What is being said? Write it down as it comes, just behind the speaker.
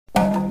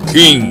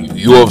King,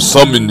 you have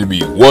summoned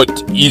me.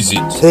 What is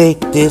it?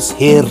 Take this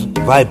here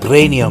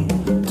vibranium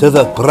to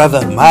the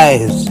brother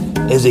Miles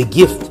as a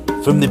gift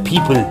from the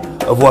people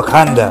of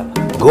Wakanda.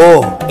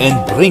 Go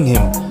and bring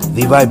him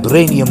the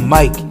vibranium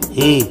mic.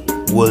 He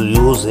will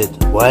use it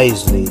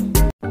wisely.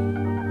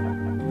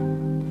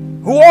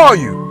 Who are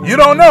you? You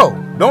don't know.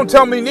 Don't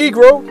tell me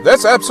Negro.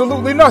 That's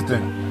absolutely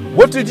nothing.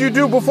 What did you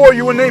do before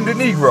you were named a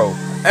Negro?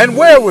 And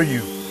where were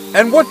you?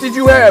 And what did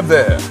you have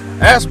there?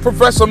 Ask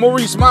Professor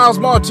Maurice Miles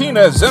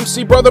Martinez,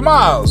 MC Brother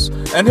Miles,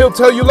 and he'll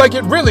tell you like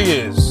it really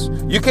is.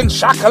 You can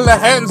shackle the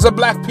hands of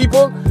black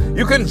people.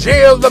 You can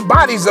jail the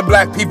bodies of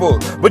black people,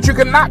 but you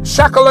cannot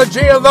shackle or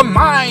jail the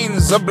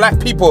minds of black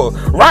people.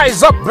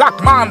 Rise up,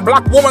 black man,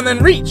 black woman,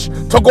 and reach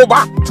to go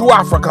back to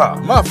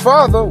Africa. My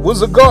father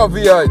was a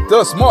Garveyite,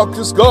 thus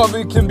Marcus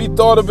Garvey can be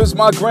thought of as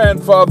my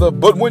grandfather.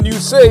 But when you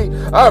say,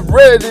 I've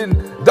read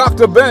in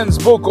Dr. Ben's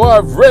book, or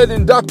I've read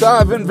in Dr.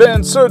 Ivan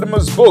Van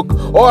Sertima's book,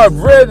 or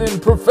I've read in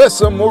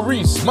Professor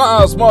Maurice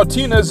Miles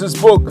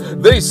Martinez's book,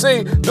 they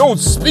say, don't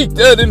speak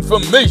that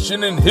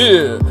information in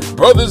here.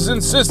 Brothers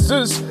and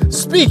sisters,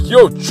 speak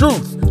your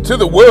truth to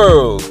the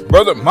world.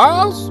 Brother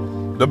Miles,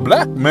 the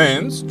black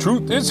man's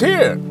truth is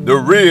here. The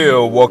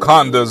Real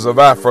Wakandas of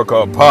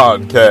Africa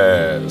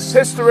podcast.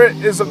 History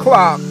is a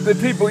clock that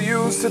people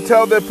use to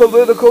tell their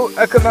political,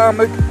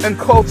 economic, and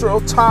cultural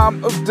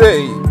time of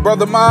day.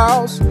 Brother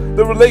Miles,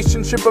 the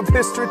relationship of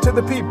history to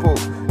the people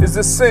is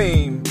the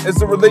same as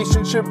the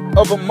relationship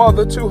of a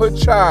mother to her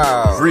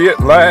child. Free at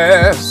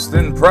last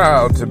and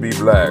proud to be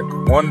black.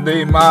 One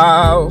day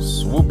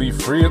Miles will be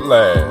free at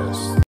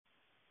last.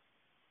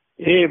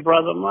 Hey,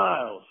 Brother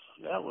Miles,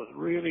 that was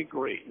really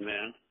great,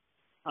 man.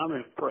 I'm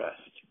impressed.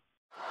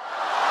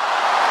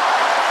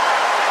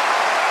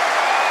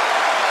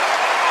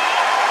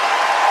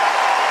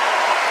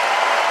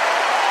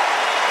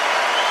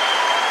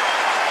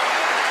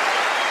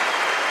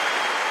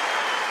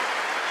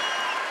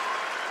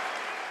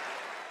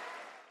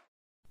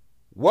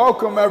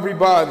 Welcome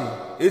everybody.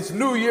 It's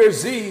New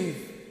Year's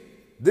Eve.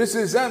 This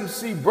is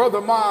MC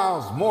Brother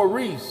Miles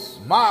Maurice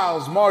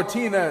Miles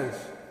Martinez.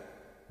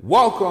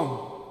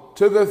 Welcome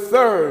to the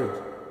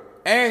third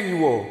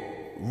annual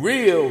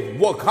Real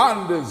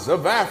Wakandas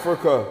of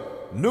Africa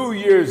New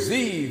Year's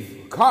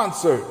Eve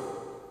concert.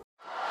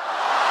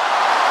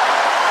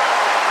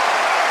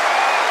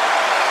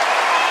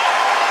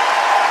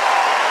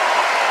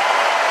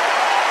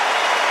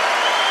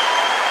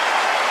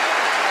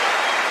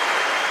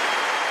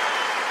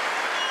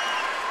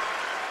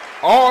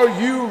 Are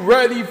you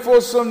ready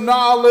for some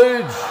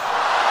knowledge?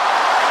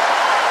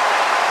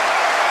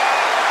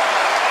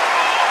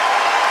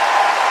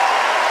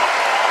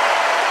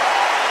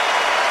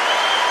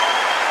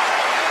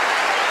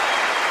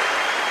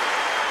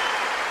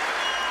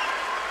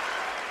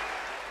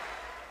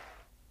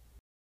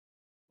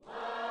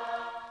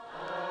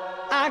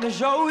 I can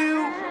show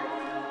you,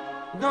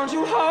 don't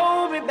you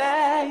hold me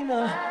back,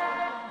 no.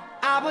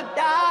 I would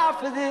die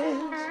for this,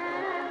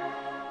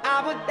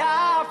 I would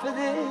die for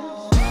this.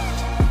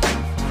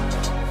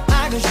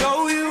 I can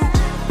show you,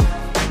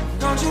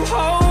 don't you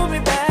hold me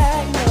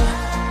back, no.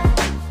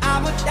 I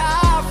would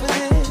die for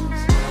this,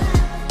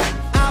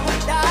 I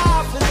would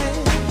die for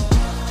this.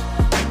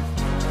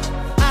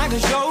 I can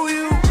show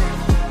you,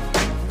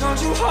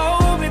 don't you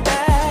hold me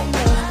back,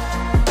 no.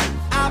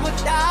 I would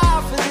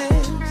die for this,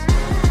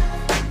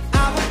 I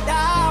would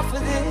die for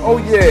this. Oh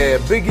yeah,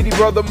 Biggity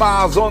Brother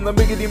Miles on the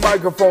Biggity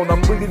microphone.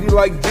 I'm Biggity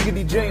like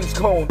Jiggity James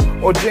Cone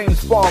or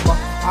James Farmer.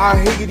 I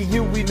Higgity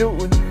Huey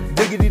Newton.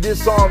 Diggity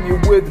disarm you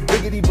with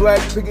biggity black,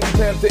 piggity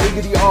panther,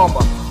 iggity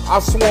armor. I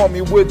swarm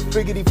you with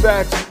biggity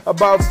facts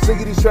about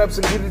stiggity straps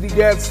and giggity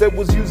gats that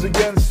was used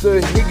against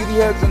the higgity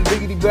heads and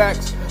diggity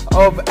backs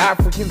of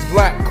Africans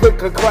black.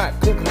 Click a clack,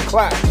 click a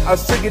clack. I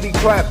siggity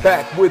clap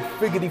back with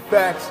figgity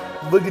facts,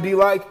 liggity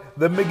like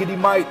the miggity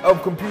might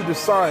of computer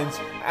science.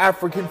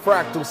 African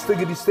fractal,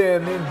 stiggity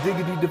stand in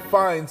diggity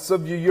defiance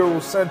of your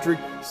Eurocentric,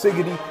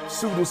 siggity,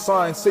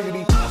 pseudoscience,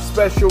 siggity,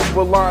 special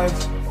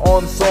reliance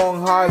on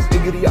song highs,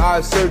 iggity eye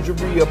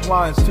surgery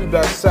appliance to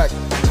dissect.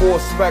 Four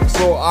specs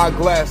or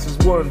eyeglasses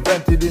were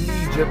invented in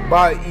Egypt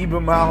by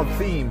Ibn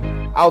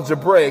al-Theme,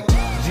 algebraic,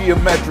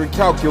 geometric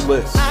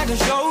calculus. I can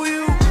show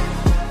you,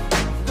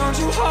 don't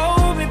you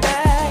hold me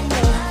back,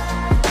 no.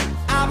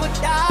 I would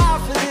die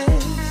for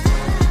this,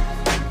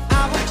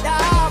 I would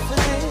die for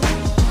this.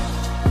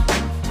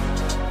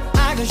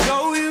 I can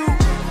show you,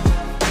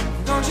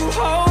 don't you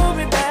hold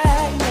me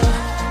back, no.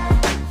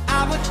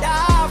 I would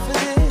die for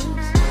this,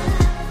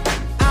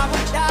 I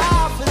would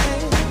die for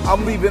this.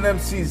 I'm leaving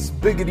MCs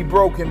biggity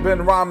broken,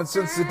 been rhyming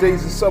since the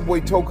days of Subway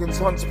tokens,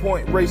 Hunts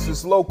Point,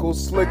 racist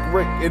locals, Slick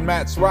Rick and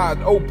Matt's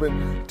ride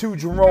open, to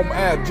Jerome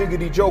Ave,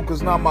 jiggity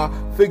jokers, now my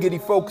figgity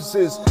focus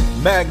is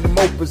magnum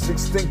opus,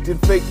 extinct in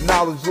fake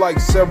knowledge like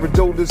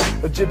Ceratodus,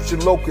 Egyptian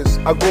locusts,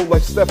 I go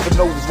like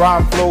Stephanotis,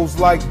 rhyme flows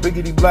like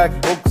biggity black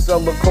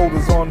bookseller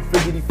coders on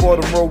figgity for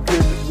the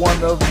rogan,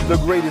 one of the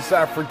greatest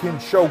African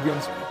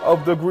shoguns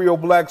of the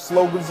griot black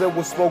slogans that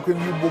were spoken,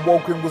 you were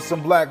woken with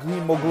some black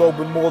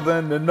hemoglobin more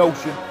than the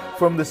notion.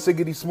 From the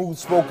siggity smooth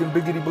spoken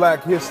biggity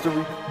black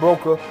history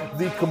broker,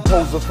 the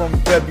composer from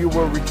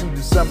February to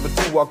December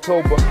to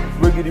October.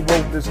 Riggedy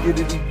wrote this,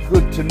 giddity,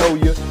 good to know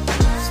ya.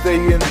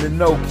 Stay in the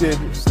know, kid.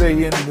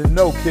 Stay in the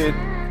know, kid.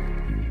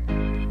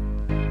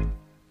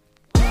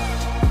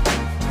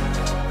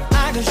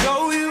 I can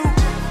show you.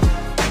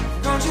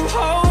 Don't you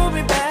hold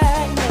me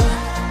back. No.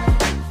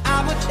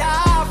 I would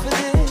die for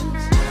this.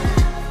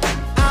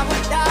 I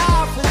would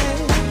die for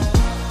this.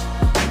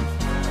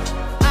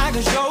 I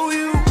can show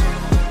you.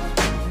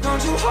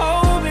 Don't you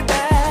hold me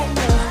back.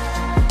 No.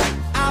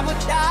 I would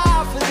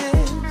die for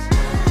this.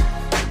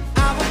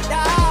 I would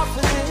die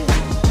for this.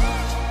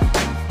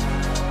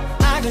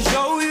 I can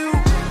show you.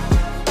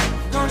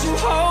 Don't you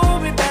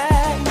hold me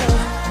back. No.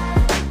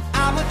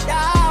 I would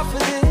die for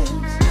this.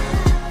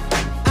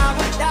 I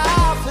would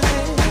die for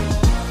this.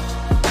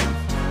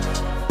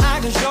 I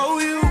can show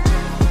you.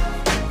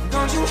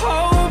 Don't you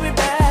hold me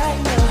back.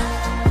 No.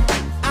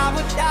 I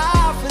would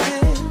die for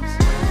this.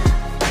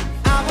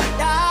 I would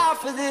die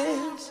for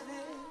this.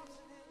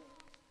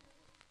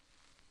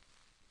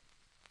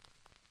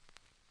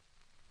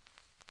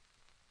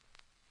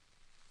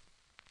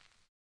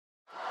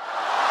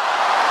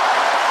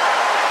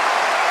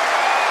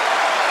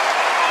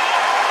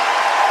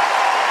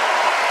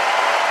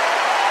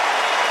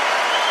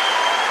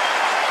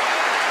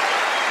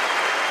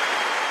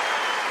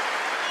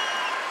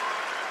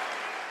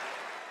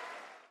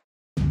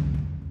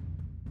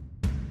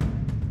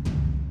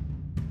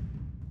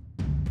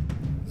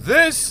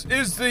 This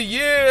is the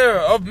year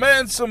of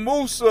Mansa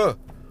Musa.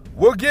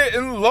 We're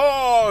getting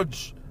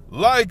large,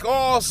 like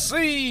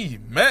RC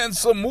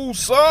Mansa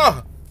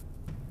Musa.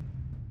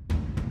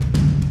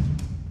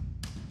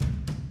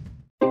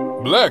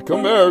 Black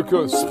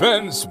America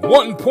spends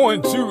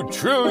 $1.2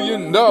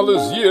 trillion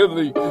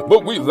yearly,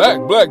 but we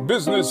lack black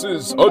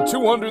businesses, are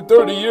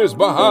 230 years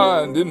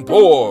behind and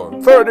poor.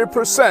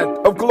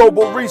 30% of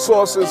global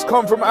resources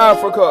come from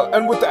Africa,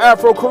 and with the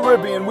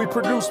Afro-Caribbean, we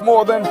produce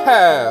more than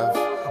half.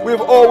 We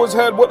have always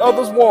had what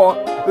others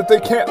want, that they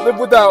can't live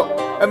without,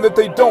 and that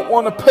they don't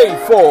want to pay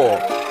for.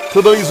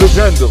 Today's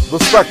agenda, the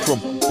spectrum,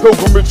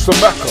 pilgrimage to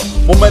Mecca,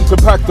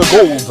 momentum pack the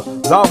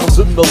gold, diamonds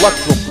in the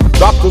electrum,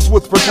 doctors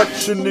with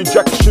protection,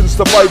 injections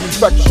to fight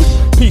infection,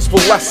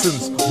 peaceful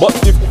lessons, but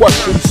if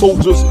questioned,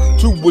 soldiers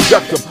to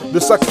eject them,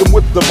 dissect them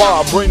with the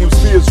vibranium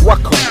spears,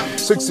 wreck them.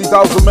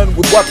 60,000 men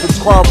with weapons,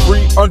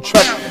 crime-free,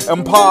 unchecked,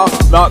 empire,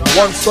 not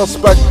one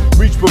suspect,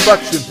 reach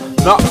perfection,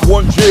 not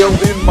one jail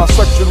in my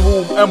section,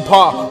 rule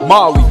empire,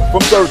 Mali,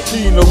 from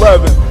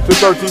 1311 to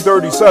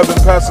 1337,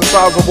 past the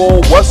size of all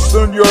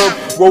Western Europe,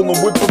 rolling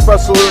with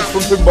professors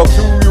from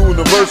Timbuktu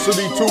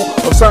University to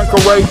of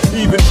Sankara,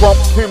 even Trump,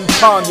 Kim,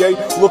 Kanye,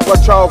 look like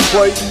child's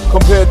play,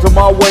 compared to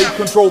my way,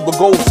 control the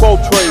gold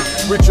salt trade,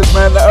 richest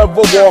man to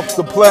ever walk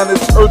the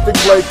planet's earth and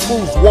clay,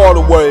 cruise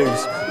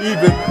waterways.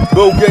 Even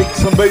Bill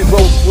Gates and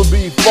Bezos would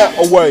be far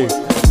away.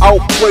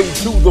 Outplayed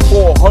to the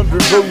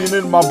 400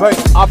 billion in my bank.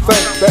 I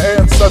thank the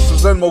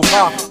ancestors and most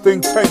high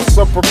think tanks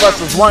of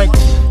professors rank.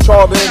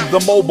 Charting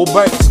the mobile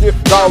bank, skip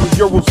dollars,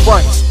 euros,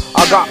 francs.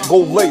 I got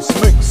gold lace,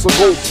 minks, a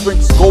gold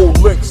sphinx, gold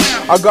links.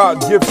 I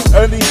got gifts,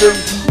 anything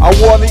I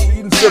want to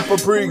eat and sip a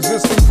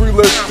pre-existing free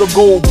list of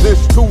gold dish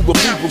to the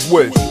people's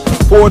wish.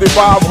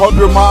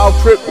 4,500-mile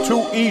trip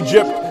to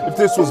Egypt. If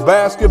this was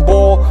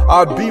basketball,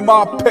 I'd be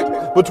my pick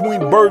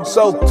between Bird,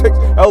 Celtic,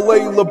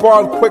 LA,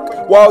 LeBron, quick,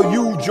 while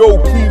you,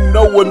 Joakim,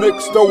 Noah,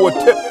 Knicks, throw a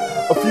tip.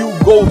 A few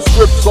gold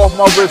strips off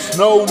my wrist,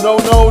 no, no,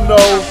 no, no.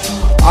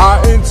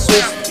 I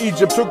insist,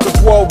 Egypt took a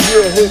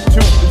 12-year hit to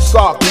the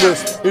stock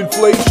list.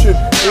 Inflation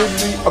in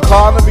the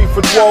economy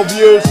for 12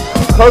 years.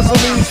 Cause of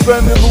me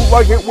spending loot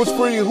like it was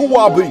free, who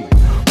I be?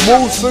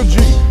 Musa G,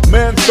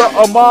 Mansa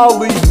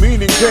Amali,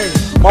 meaning king.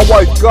 My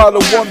wife got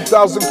a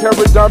 1,000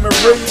 carat diamond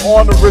ring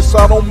on the wrist.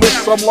 I don't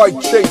miss, I'm like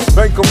Chase,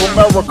 Bank of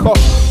America,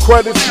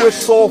 Credit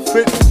Suisse, all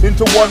fit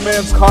into one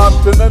man's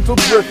continental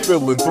drift.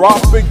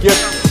 Philanthropic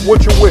gift,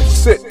 what you wish,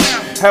 sit,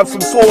 have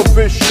some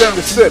swordfish and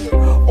a sip.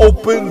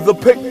 Open the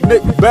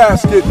picnic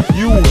basket,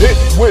 you hit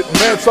with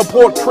Mansa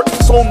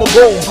portraits on the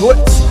gold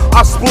glitz.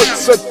 I split,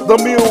 set the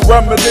meal,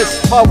 reminisce,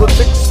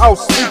 politics,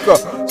 house speaker,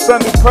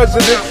 Senate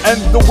president, and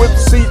the whip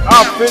seat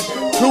outfit.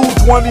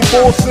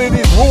 224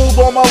 cities ruled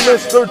on my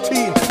list,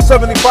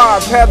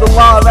 1375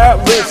 Catalan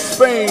Atlas,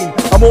 Spain.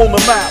 I'm on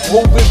the map,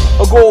 holding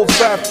a gold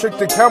staff, chick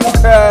the camel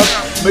cab,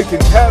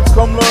 making cats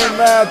come learn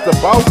math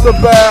about the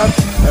bath,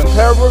 and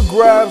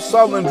paragraphs,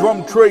 silent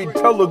drum trade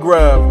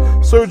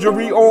telegraph,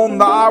 surgery on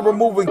the eye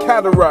removing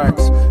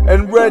cataracts,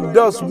 and red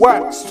dust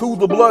wax to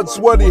the blood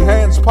sweaty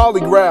hands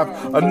polygraph,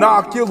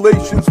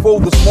 inoculations for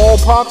the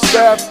smallpox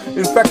staff,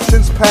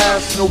 infections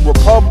past, no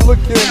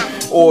Republican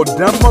or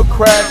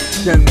Democrat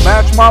can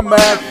match my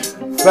math,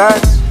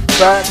 facts,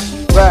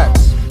 facts,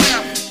 facts.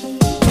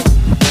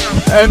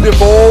 And if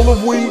all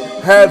of we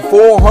had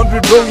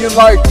 400 billion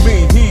like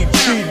me,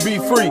 she'd be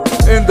free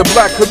in the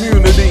black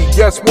community.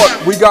 Guess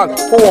what? We got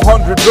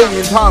 400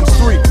 billion times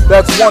 3.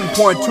 That's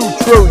 1.2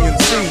 trillion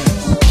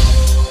seeds.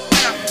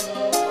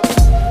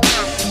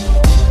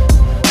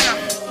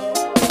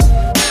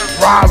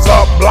 Rise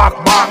up,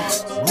 block box.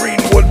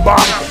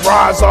 Bank,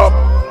 rise up.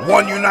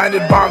 One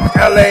United Bank,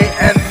 LA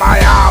and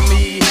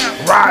Miami,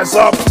 rise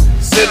up.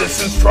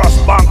 Citizens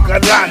Trust Bank,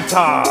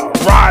 Atlanta,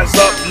 rise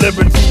up.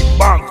 Liberty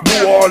Bank,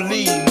 New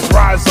Orleans,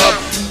 rise up.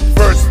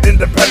 First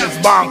Independence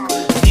Bank,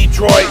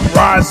 Detroit,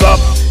 rise up.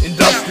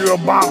 Industrial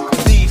Bank,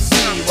 DC,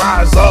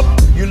 rise up.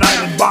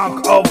 United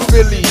Bank of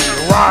Philly,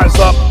 rise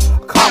up.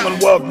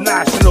 Commonwealth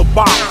National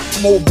Bank,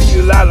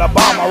 Mobile,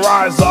 Alabama,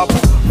 rise up.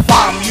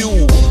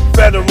 FAMU,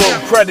 Federal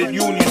Credit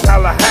Union,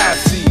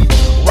 Tallahassee,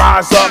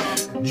 rise up.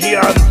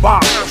 Gian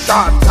Bank,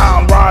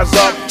 Shottown, rise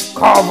up.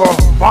 Carver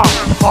Bank,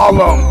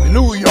 Harlem,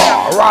 New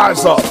York,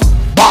 rise up.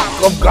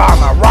 Bank of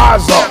Ghana,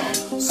 rise up.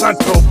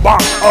 Central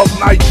Bank of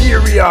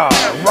Nigeria,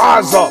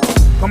 rise up.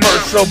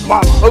 Commercial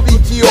Bank of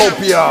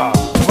Ethiopia,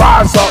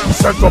 rise up.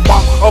 Central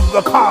Bank of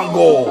the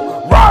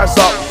Congo, rise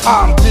up.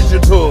 Time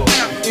Digital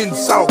in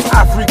South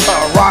Africa,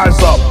 rise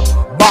up.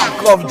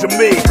 Bank of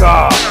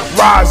Jamaica,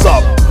 rise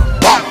up.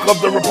 Bank of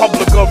the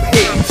Republic of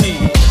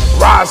Haiti,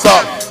 rise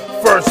up.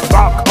 First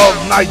Bank of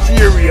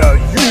Nigeria,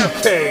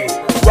 UK,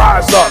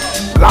 rise up.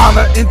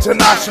 Ghana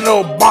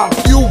International Bank,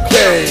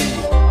 UK,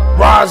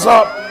 rise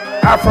up.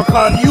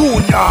 African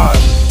Union,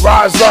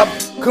 rise up.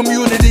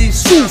 Community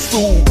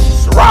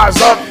Susus, rise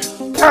up.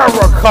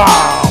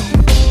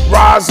 CARICOM,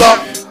 rise up.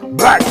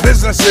 Black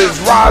businesses,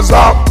 rise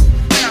up.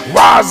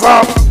 Rise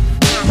up.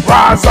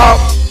 Rise up.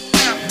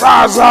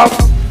 Rise up.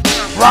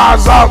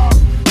 Rise up.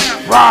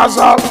 Rise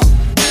up.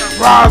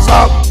 Rise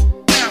up.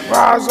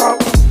 Rise up.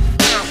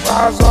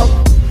 Rise up.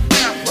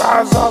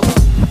 Rise up.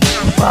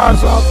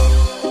 Rise up.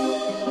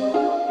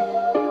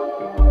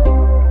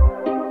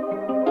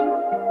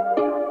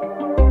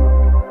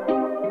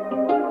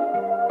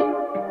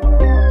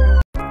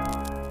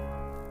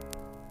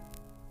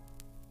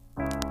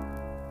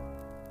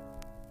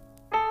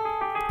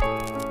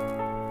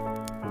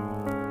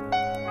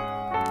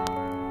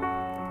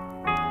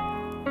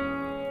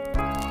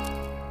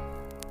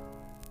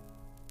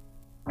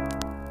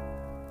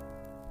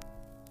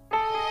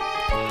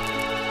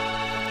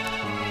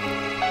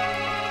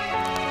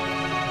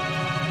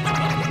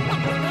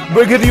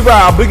 Biggity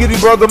Row, Biggity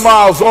Brother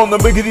Miles on the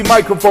Biggity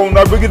microphone.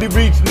 I Biggity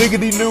reach,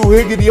 niggity new,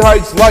 higgity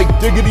heights like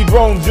diggity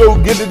drones. Yo,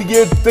 giggity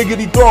get,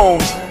 diggity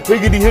thrones.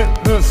 Higgity hit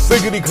the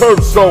siggity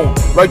curve zone.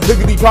 Like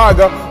Tiggity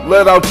Tiger,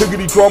 let out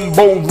tiggity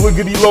trombones.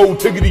 Liggity low,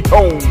 tiggity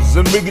tones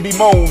and biggity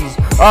moans.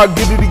 I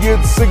giggity get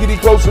siggity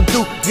closer to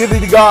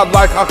giggity God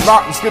like I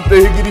cotton skip the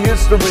higgity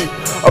history.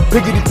 A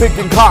piggity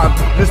picking cotton.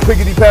 This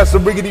piggity pass a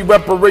riggity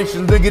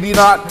reparations, diggity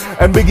not.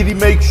 And biggity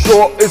make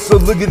sure it's a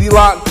liggity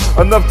lot.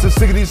 Enough to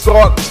siggity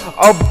sort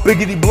of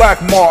biggity black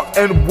mark.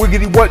 And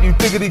wiggity what you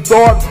thiggity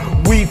thought?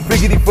 We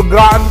figgity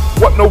forgotten?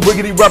 What no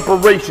riggity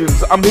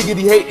reparations? I'm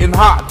higgity hating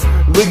hot.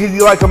 Liggity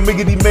like a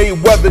miggity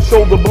Mayweather,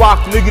 shoulder block,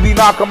 niggity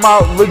knock 'em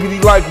out,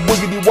 liggity like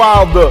wiggity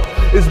Wilder.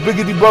 It's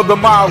Biggity Brother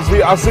Miles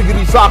here, I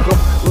siggity sock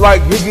 'em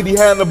like higgity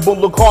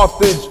Hannibal or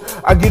Carthage.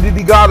 I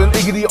giggity got an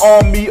iggity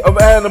army of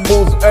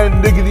animals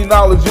and niggity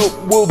knowledge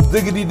will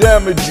diggity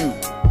damage you.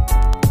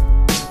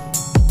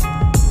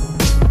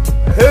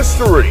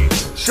 History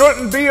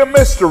shouldn't be a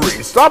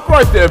mystery. Stop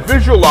right there,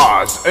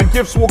 visualize, and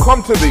gifts will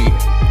come to thee.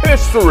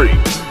 History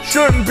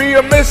shouldn't be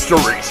a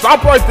mystery.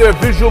 Stop right there,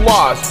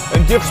 visualize,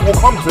 and gifts will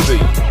come to thee.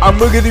 I'm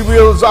Wiggity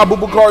Real as Abu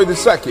Bakari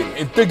II,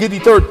 in Thiggity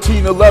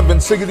 1311,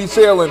 Siggity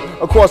sailing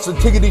across the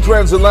Tiggity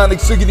Transatlantic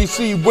Siggity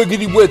Sea,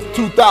 Wiggity with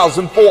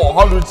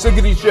 2,400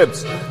 Siggity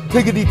ships,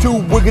 Tiggity 2,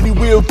 Wiggity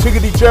Wheel,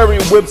 Tiggity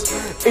Chariot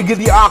whips,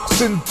 Iggity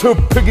oxen to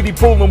Piggity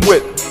pulling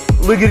with,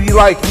 Liggity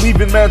like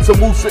leaving Mansa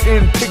Musa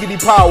in Tiggity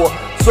power.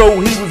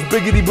 So he was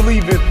biggity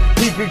believing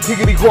he could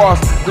kiggity cross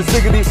the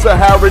Siggity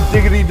Sahara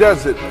Diggity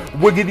Desert.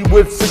 Wiggity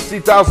with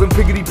 60,000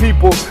 piggity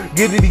people,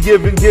 giggity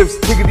giving gifts,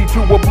 tiggity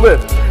to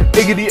uplift,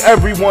 iggity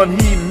everyone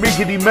he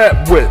miggity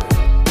met with.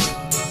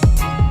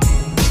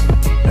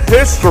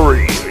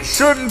 History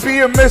shouldn't be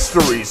a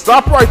mystery.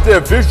 Stop right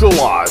there,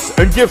 visualize,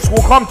 and gifts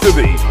will come to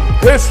thee.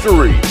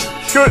 History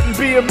shouldn't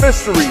be a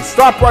mystery.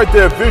 Stop right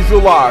there,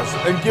 visualize,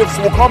 and gifts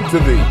will come to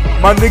thee.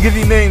 My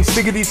niggity name,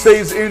 Siggity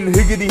stays in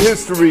higgity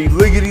history.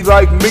 Liggity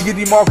like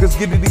miggity Marcus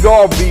Giggity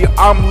Garvey.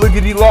 I'm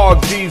liggity law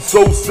G,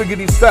 so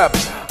siggity step.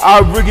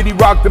 I riggity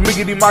rock the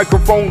miggity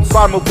microphone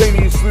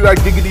simultaneously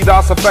like diggity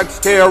DOS effects,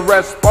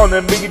 KRS, pun,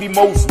 and miggity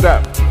mo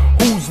step.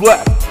 Who's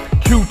left?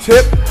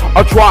 Q-Tip,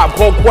 a Tribe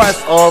Called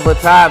Quest. All the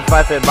time,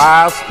 Fife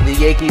Miles, the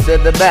Yankees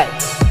and the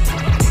Mets.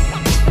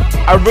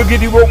 I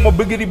riggity wrote more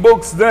biggity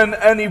books than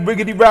any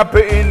riggity rapper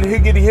in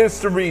higgity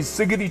history.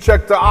 Siggity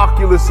check the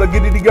Oculus. I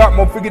giggity got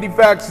more figgity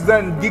facts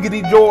than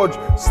Giggity George,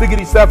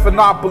 Stiggity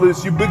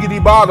Stephanopoulos. You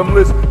biggity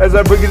bottomless as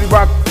I riggity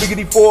rock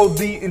figgity for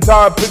the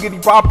entire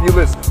piggity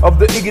populace of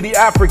the iggity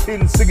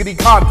African siggity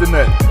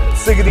continent.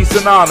 Siggity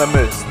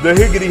synonymous. The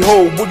higgity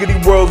whole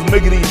wiggity world's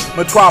miggity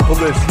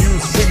metropolis. You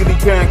siggity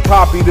can't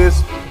copy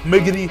this.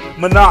 Miggity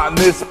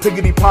monotonous,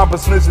 piggity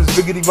pompousness is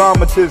biggity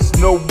vomitous.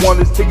 No one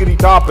is tiggity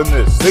topping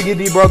this.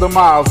 Biggity Brother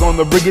Miles on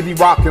the riggity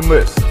rockin'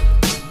 list.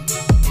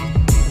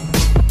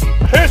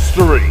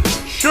 History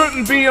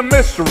shouldn't be a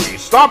mystery.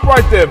 Stop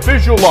right there,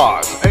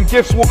 visualize, and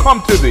gifts will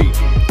come to thee.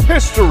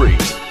 History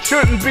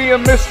shouldn't be a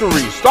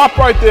mystery. Stop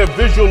right there,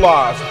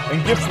 visualize,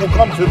 and gifts will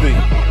come to thee.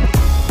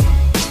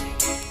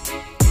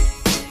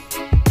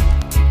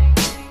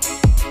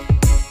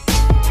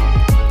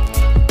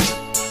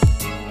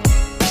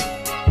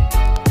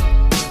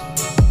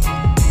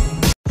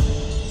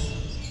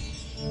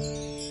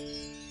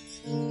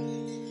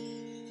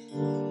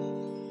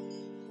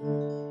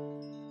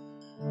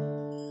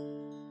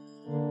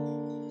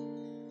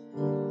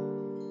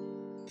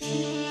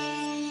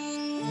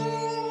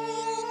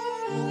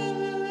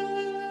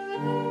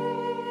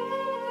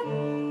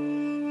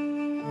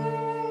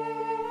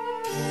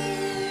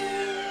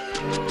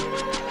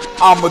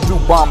 Amadou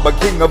Bamba,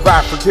 king of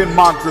African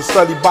mantras,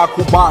 study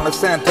Bakubana,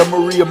 Santa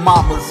Maria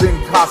Mamas in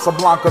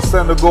Casablanca,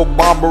 Senegal,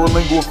 Bamba,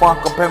 lingua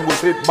franca, pen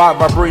was hit by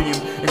vibranium,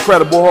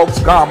 incredible hoax,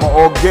 gamma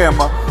or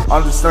gamma,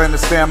 understand the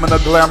stamina,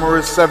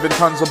 glamorous, 7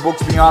 tons of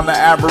books beyond the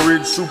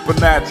average,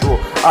 supernatural,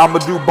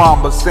 Amadou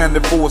Bamba,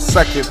 standing for a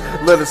second,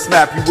 let us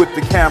snap you with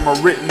the camera,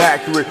 written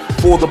accurate,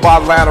 for the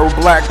bilateral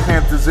Black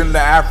Panthers in the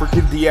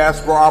African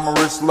diaspora,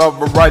 amorous love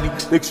of writing,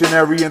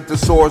 dictionary and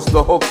thesaurus,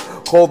 the hook,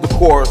 called the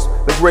chorus.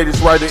 The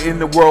greatest writer in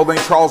the world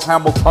ain't Charles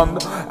Hamilton,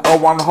 L.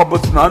 Ron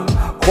Hubbard's none,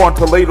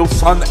 Corntalato's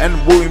son, and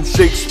William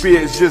Shakespeare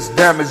is just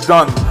damage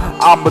done.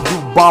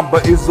 Amadou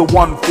Bamba is the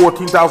one,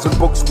 14,000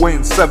 books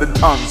weighing 7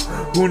 tons.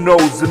 Who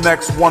knows, the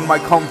next one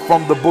might come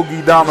from the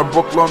boogie down of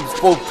Brooklyn's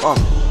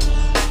Fulton.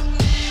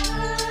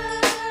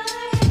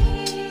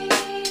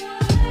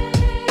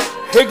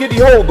 Higgity,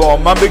 hold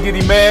on, my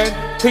biggity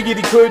man.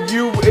 Higgity, could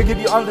you,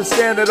 Iggity,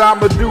 understand that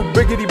I'm a do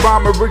biggity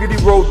bomber, riggity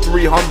road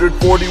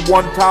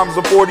 341 times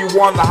the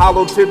 41, the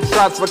hollow tip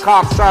shots, the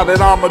cop shot at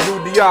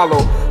Amadou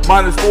Diallo.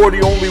 Minus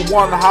 40, only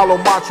one hollow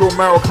macho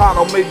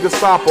Americano made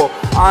Gestapo.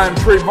 I am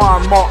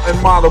Trayvon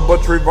Martin model, but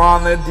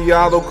Trayvon and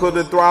Diallo could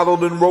have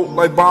throttled and wrote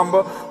like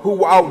Bamba,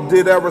 who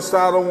outdid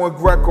Aristotle and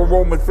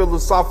Greco-Roman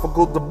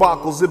philosophical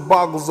debacles. It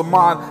boggles the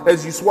mind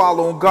as you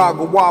swallow and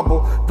goggle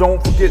wobble.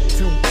 Don't forget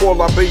to pour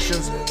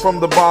libations from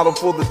the bottle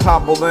for the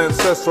toppled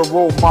ancestral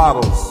role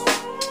models.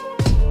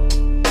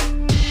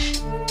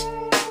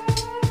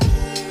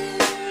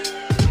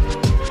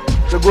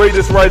 The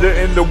greatest writer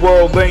in the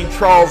world ain't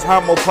Charles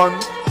Hamilton,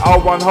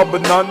 L. Ron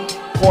Hubbard none,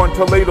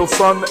 Corntalato's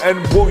son, and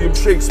William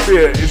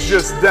Shakespeare is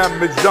just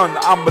damage done.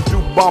 Amadou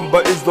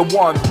Bamba is the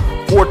one,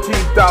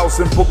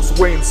 14,000 books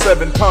weighing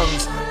 7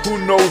 tons.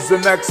 Who knows, the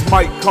next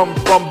might come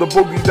from the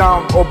boogie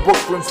down or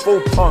Brooklyn's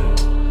Fulton.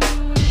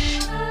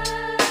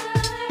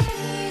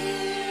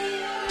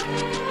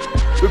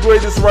 The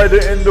greatest writer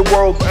in the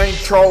world ain't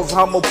Charles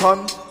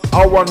Hamilton,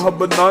 L. Ron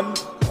Hubbard none,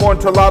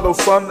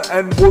 Corntalato's son,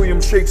 and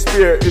William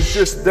Shakespeare is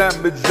just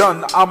damage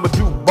done.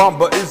 Amadou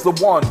Bamba is the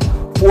one,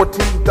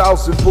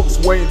 14,000 books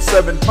weighing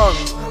 7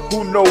 tons.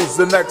 Who knows,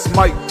 the next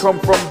might come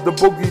from the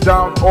boogie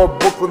down or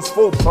Brooklyn's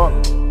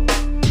Fulton.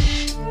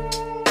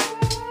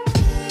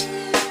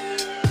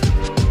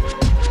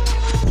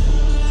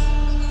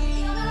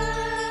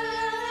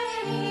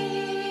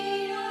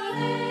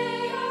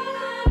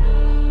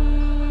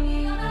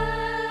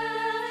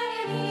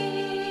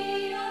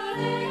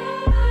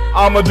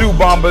 Amadou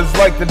Bamba is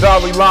like the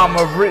Dalai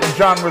Lama of written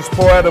genres,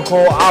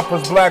 poetical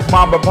operas, Black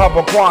Mamba,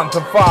 Papa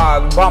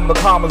quantified. Bamba,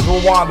 commas,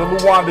 Rwanda,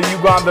 Luanda,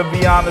 Uganda,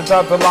 Viana,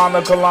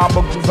 Tatalana,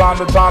 Kalamba,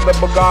 Kuzanda, Tanda,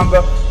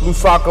 Baganda,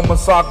 Lusaka,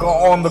 Masaka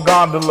on the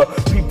gondola.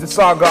 Peep the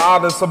saga,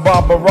 Addis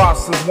Ababa,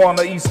 Rasas,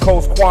 Wana, East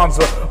Coast,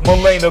 Kwanzaa,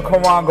 Malena,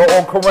 Karanga,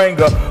 or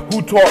Karanga.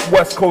 Who taught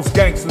West Coast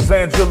gangsters?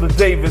 Angela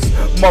Davis,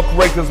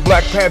 muckrakers,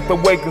 Black Panther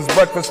wakers,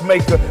 breakfast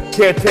maker,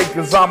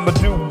 caretakers.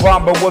 Amadou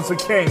Bamba was a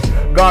king,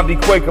 Gandhi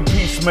Quaker,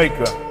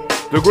 peacemaker.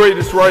 The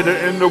greatest writer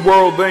in the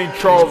world ain't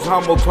Charles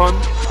Hamilton,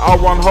 L.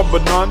 Ron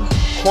Hubbard none,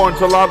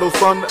 Corntalato's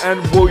son,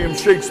 and William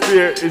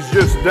Shakespeare is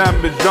just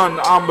damage done.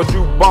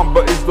 Amadou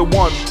Bamba is the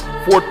one,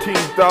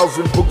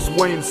 14,000 books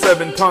weighing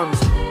 7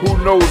 tons. Who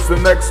knows,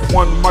 the next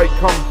one might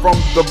come from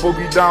the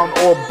boogie down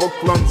or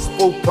Brooklyn's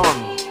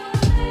Fulton.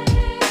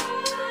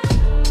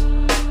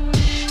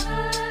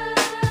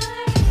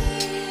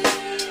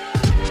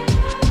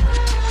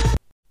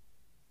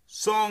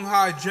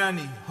 Songhai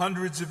Jenny,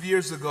 hundreds of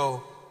years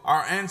ago,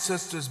 our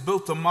ancestors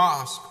built a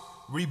mosque,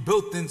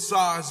 rebuilt in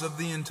size of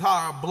the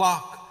entire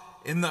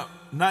block in the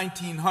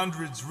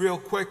 1900s. Real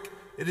quick,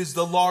 it is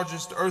the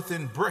largest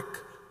earthen brick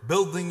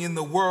building in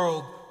the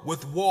world,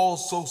 with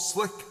walls so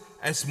slick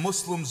as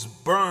Muslims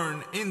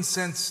burn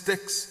incense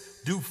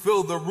sticks do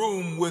fill the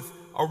room with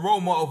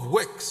aroma of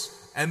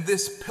wicks. And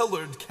this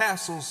pillared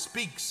castle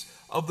speaks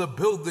of the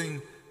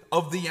building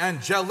of the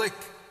angelic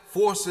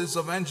forces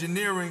of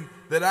engineering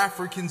that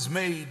Africans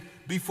made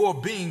before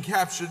being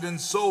captured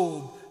and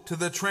sold to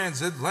the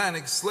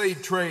transatlantic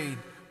slave trade,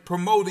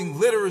 promoting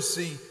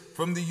literacy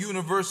from the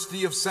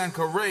University of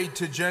Sankore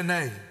to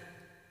Jenne.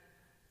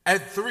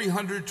 At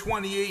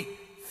 328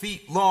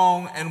 feet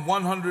long and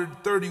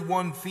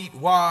 131 feet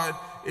wide,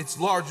 it's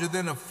larger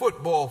than a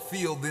football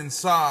field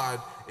inside.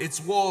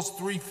 Its walls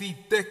 3 feet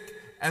thick,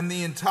 and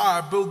the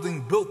entire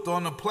building built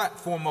on a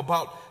platform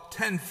about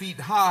 10 feet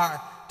high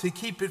to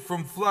keep it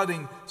from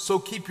flooding. So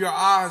keep your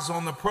eyes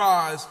on the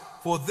prize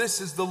for this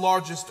is the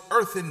largest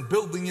earthen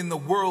building in the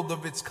world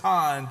of its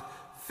kind,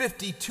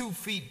 52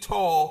 feet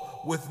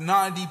tall with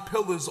 90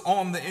 pillars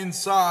on the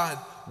inside,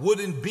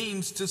 wooden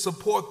beams to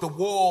support the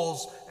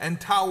walls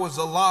and towers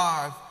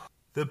alive.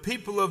 The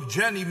people of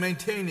Jenny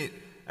maintain it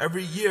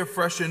every year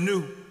fresh and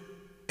new.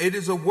 It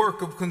is a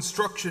work of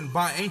construction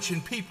by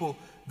ancient people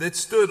that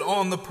stood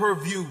on the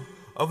purview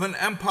of an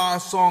empire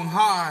song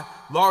high,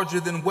 larger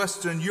than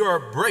Western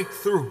Europe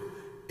breakthrough.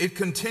 It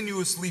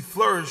continuously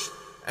flourished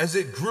as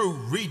it grew,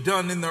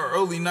 redone in the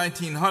early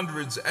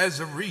 1900s as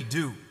a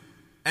redo.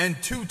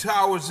 And 2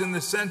 towers in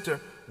the center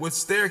with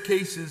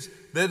staircases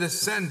that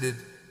ascended,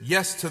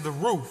 yes, to the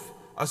roof,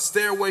 a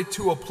stairway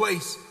to a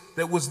place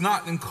that was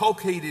not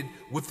inculcated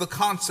with the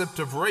concept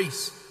of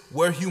race,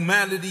 where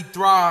humanity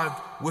thrived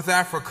with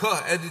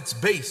Africa at its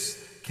base.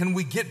 Can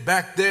we get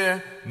back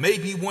there?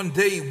 Maybe one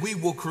day we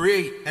will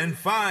create and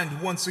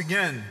find once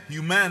again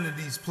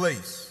humanity's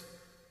place.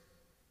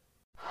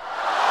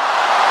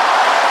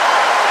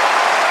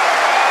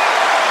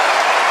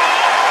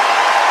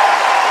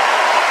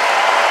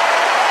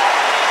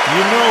 You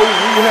know,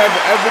 we have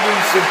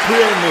evidence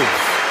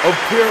of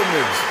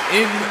pyramids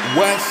in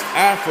West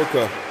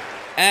Africa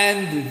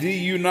and the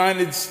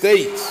United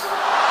States.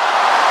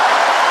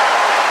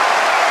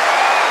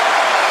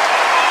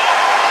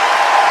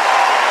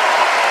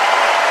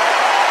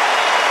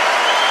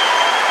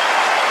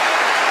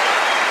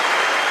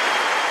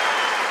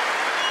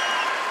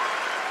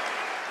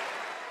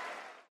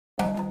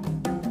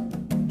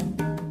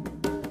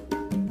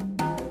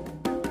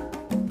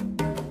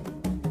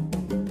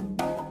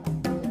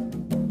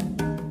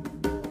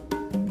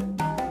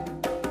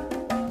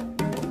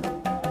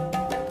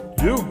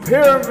 Do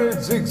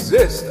pyramids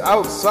exist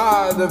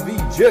outside of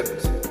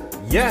Egypt?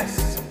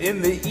 Yes, in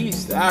the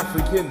East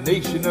African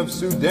nation of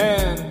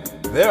Sudan,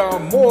 there are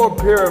more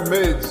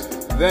pyramids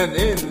than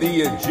in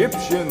the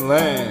Egyptian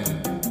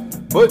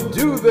land. But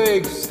do they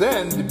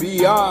extend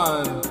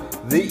beyond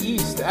the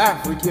East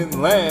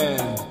African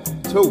land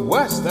to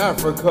West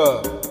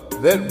Africa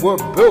that were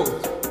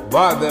built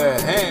by their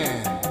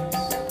hands?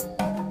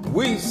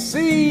 We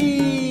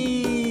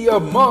see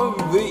among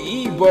the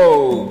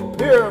Igbo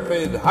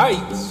pyramid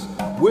heights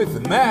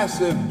with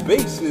massive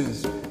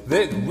bases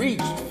that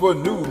reached for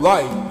new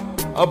light,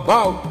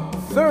 about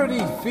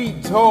 30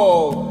 feet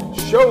tall,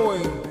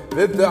 showing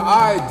that the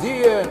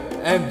idea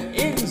and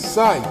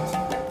insight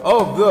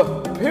of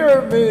the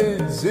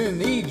pyramids in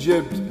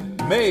Egypt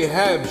may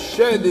have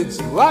shed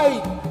its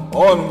light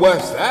on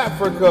West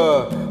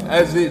Africa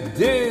as it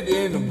did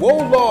in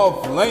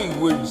Wolof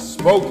language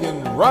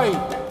spoken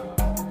right,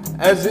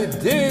 as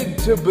it did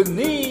to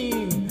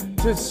Benin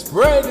to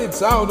spread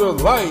its outer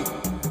light.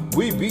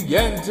 We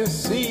began to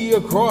see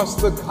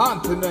across the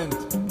continent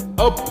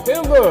a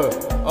pillar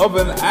of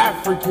an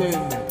African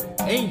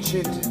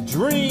ancient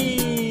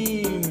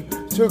dream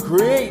to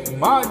create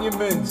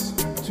monuments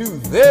to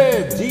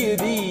their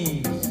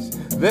deities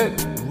that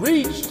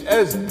reached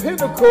as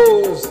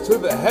pinnacles to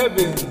the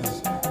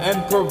heavens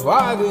and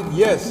provided,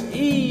 yes,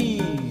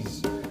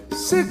 ease.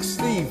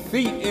 60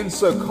 feet in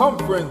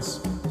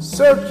circumference,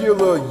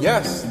 circular,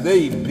 yes,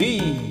 they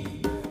be.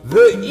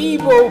 The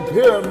Igbo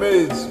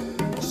pyramids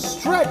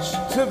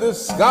stretched to the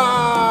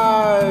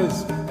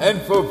skies and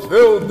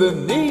fulfilled the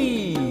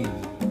need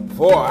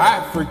for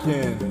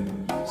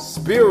African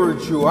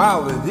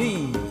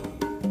spirituality.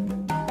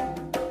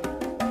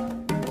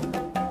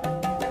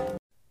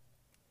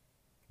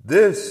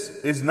 This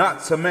is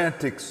not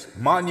semantics.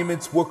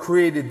 Monuments were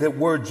created that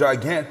were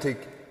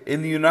gigantic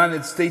in the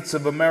United States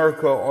of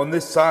America on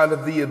this side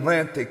of the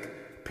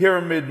Atlantic.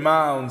 Pyramid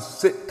mounds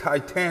sit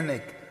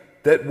titanic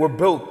that were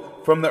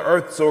built from the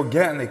earth's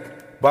organic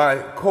by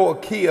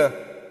Koakia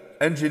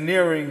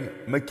engineering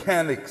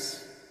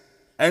mechanics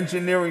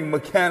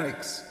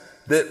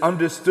that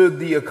understood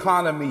the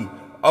economy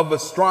of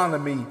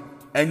astronomy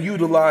and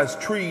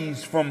utilized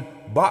trees from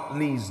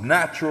botany's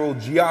natural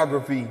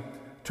geography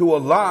to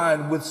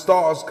align with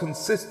stars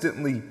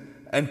consistently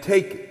and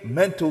take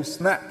mental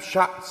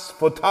snapshots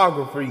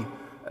photography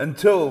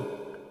until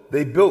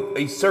they built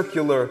a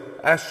circular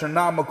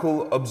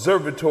astronomical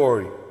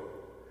observatory,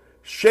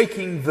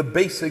 shaking the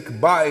basic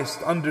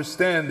biased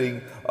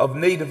understanding of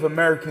Native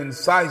Americans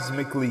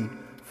seismically,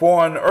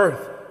 for on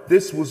Earth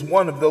this was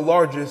one of the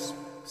largest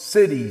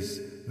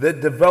cities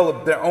that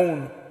developed their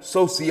own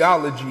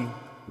sociology,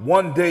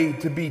 one day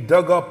to be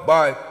dug up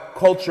by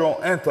cultural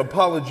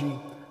anthropology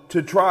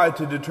to try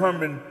to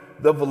determine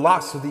the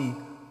velocity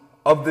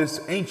of this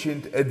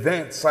ancient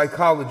advanced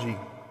psychology.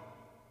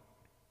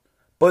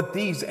 But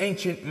these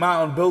ancient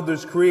mound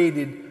builders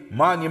created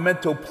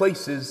monumental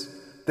places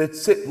that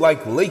sit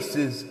like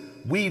laces,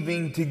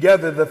 weaving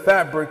together the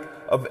fabric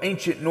of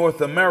ancient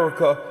North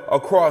America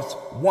across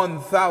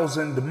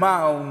 1,000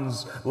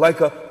 mounds like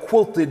a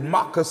quilted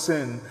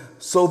moccasin,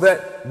 so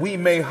that we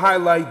may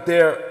highlight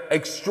their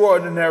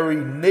extraordinary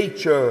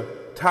nature,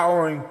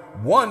 towering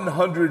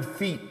 100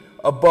 feet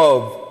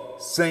above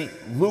St.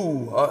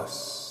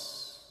 Louis.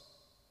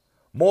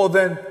 More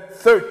than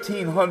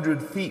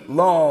 1,300 feet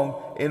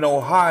long in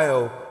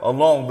Ohio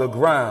along the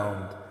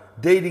ground.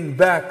 dating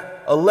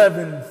back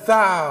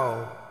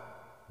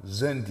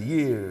 11,000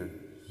 years.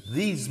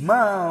 These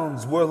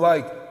mounds were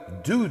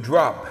like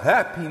dewdrop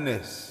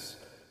happiness,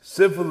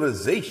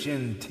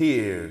 civilization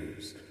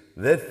tears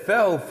that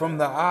fell from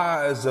the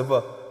eyes of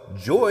a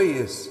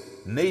joyous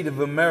Native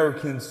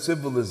American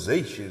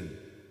civilization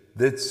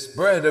that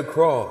spread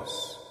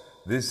across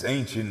this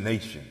ancient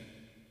nation.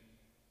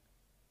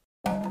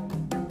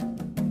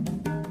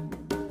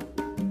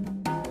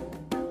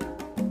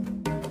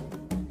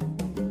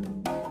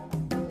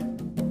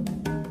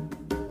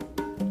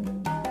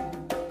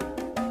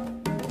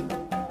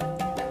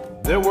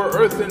 There were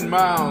earthen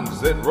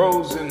mounds that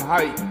rose in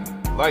height,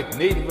 like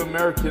Native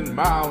American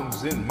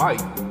mounds in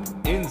might.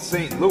 In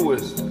St.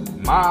 Louis,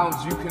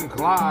 mounds you can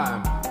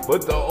climb,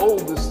 but the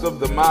oldest of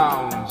the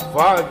mounds,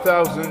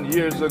 5,000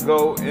 years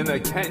ago in a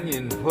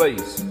canyon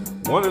place,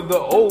 one of the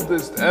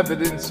oldest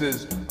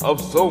evidences of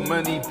so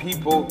many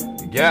people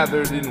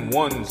gathered in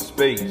one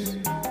space,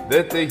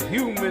 that the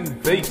human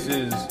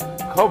faces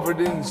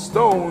covered in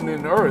stone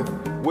and earth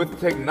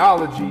with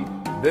technology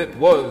that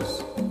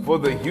was for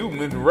the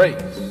human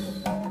race.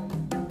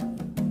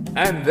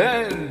 And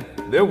then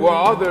there were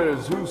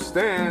others who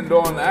stand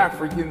on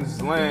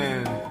Africans'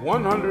 land.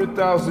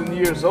 100,000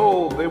 years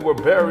old, they were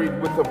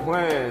buried with a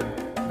plan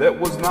that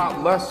was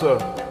not lesser.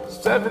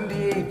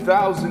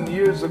 78,000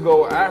 years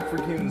ago,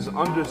 Africans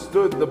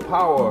understood the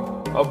power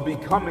of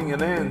becoming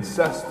an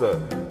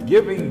ancestor,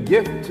 giving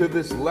gift to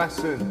this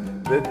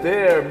lesson that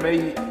there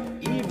may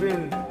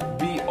even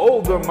be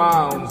older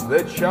mounds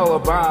that shall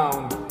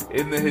abound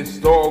in the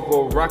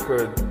historical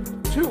record.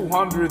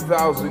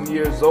 200,000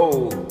 years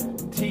old,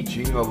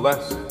 teaching a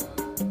lesson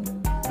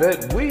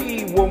that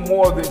we were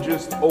more than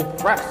just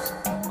oppressed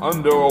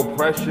under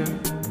oppression,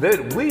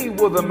 that we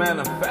were the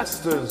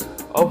manifestors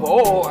of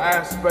all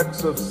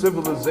aspects of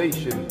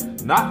civilization,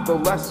 not the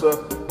lesser,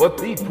 but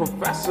the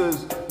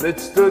professors that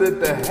stood at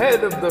the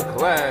head of the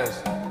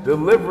class,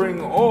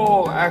 delivering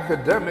all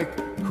academic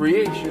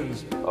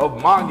creations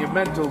of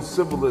monumental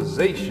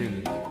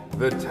civilization,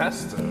 the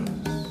testers.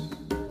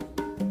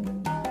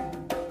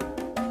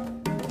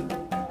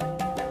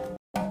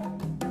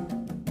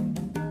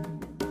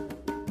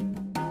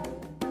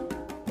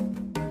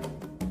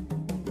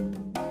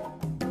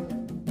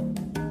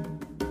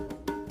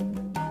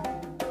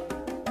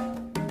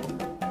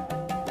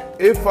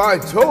 If I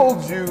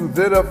told you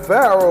that a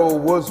pharaoh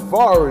was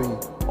Fari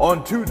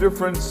on two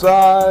different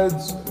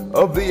sides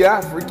of the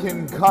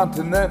African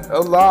continent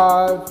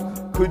alive,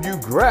 could you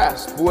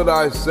grasp what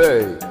I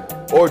say?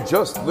 Or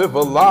just live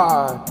a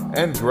lie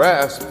and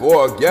grasp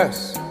for a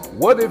guess?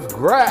 What if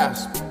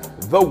grasp,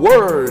 the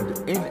word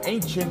in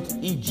ancient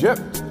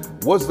Egypt,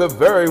 was the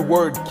very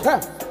word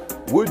kef?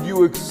 Would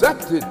you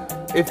accept it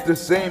if the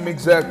same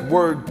exact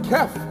word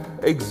kef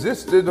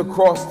existed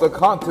across the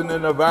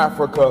continent of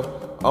Africa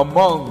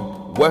among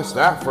West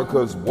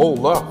Africa's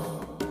Wolof?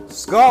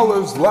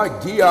 Scholars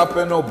like Diop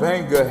and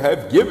Obanga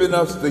have given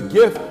us the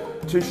gift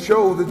to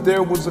show that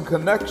there was a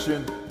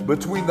connection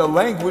between the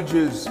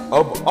languages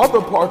of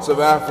other parts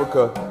of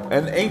Africa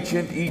and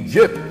ancient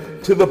Egypt,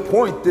 to the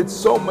point that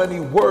so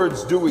many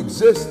words do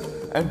exist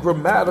and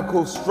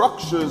grammatical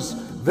structures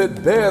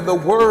that bear the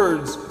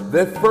words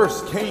that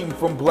first came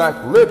from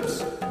black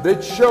lips,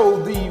 that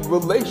show the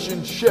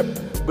relationship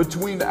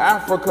between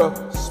Africa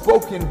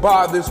spoken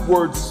by this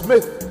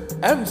wordsmith,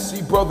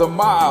 MC Brother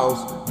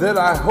Miles, that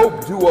I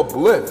hope to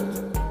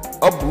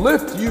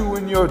uplift you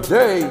in your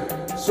day.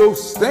 So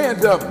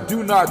stand up,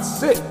 do not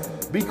sit,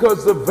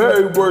 because the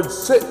very word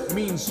sit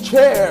means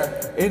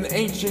chair in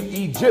ancient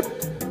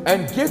Egypt.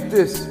 And get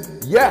this,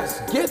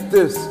 yes, get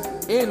this,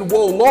 in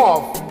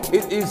Wolof,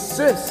 it is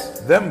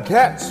sis. Them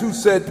cats who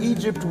said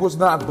Egypt was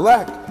not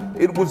black,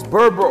 it was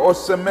Berber or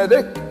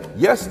Semitic,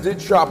 yes, did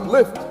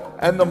shoplift,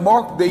 and the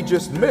mark they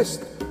just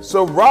missed.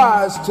 So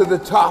rise to the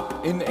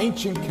top in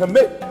ancient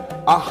Kemet,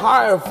 a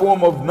higher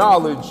form of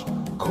knowledge.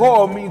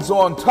 Call means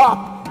on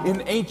top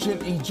in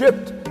ancient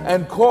Egypt,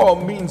 and call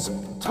means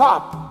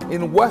top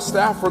in West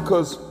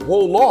Africa's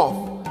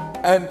Wolof.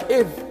 And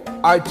if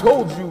I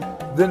told you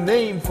the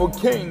name for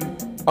king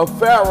of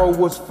pharaoh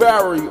was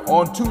Pharaoh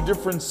on two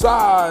different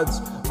sides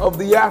of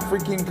the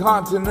African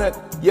continent,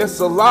 yes,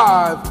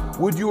 alive,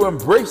 would you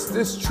embrace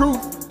this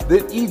truth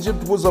that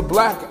Egypt was a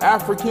black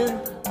African,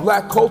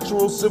 black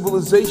cultural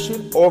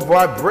civilization, or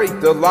vibrate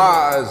the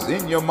lies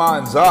in your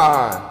mind's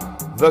eye,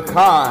 the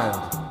kind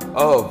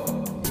of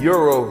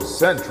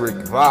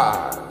Eurocentric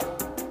vibe?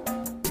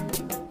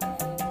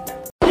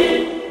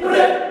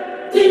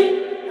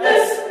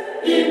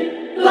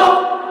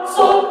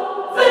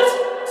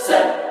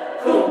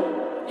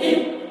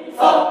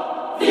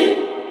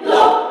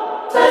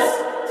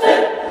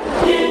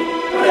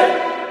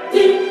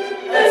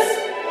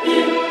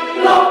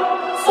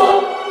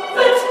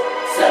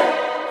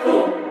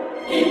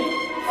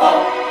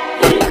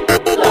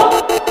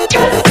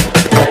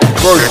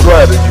 First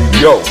strategy,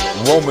 yo,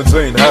 Romans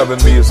ain't having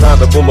me. It's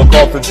Hannibal of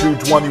Carthage,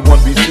 221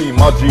 BC.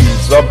 My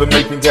G's, I've been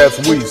making gas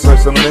weed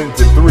since I'm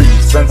into 3.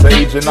 Since the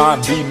age of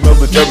 9, B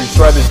military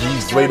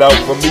strategies laid out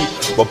for me.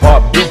 But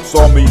Pop Duke's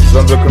armies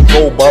under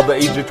control by the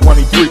age of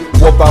 23.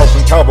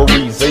 4,000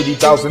 cavalries,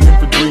 80,000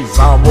 infantries.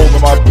 I'm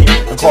rolling my beat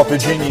in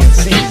Carthaginian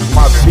seas.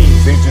 My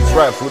steeds, ancient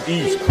straps with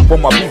ease. For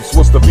my beats,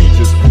 what's the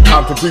features?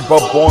 Time to creep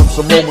up on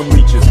some Roman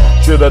leeches.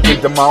 Should I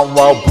take them out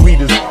wild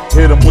bleeders?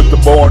 Hit them with the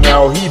bow and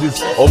arrow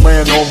heaters, or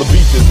land on the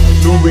beaches.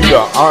 New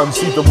leader, I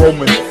unseat the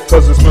Romans,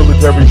 cause this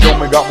military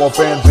showman got more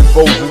fans than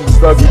foes and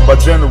studied by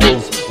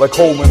generals like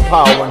Colin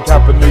Powell and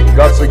Kaepernick.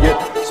 Got to get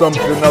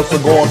something else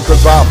going,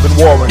 cause I've been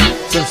warring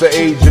since the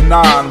age of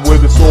 9,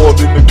 with the sword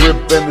in the grip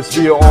and the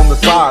spear on the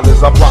side.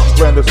 As I plot and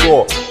plan the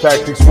sword,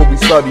 tactics will be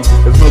studied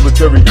as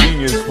military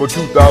genius for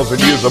 2,000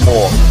 years or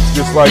more.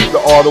 Just like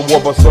the art of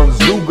what my sons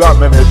do, got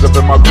men heads up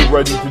in my crew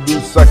ready to do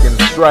second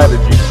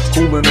strategy.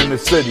 Cooling in the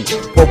city,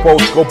 popo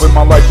scoping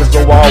my life as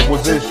though I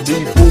was ish.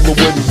 Be fool or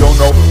witty, don't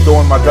know,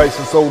 throwing my dice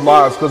and so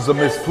lies cause I'm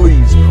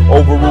mispleased.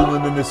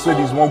 Overruling in the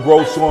cities won't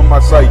grow, so on my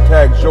sight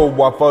tag show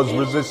why fuzz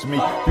resists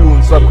me.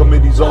 Fueling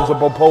subcommittee zones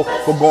up a pole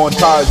for going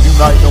ties,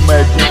 unite no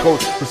mad G code.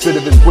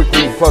 Recidivist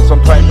quickly, plus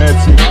I'm tight mad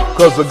see,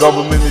 cause the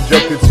government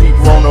injected C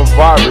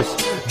coronavirus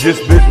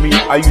just bit me.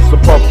 I used to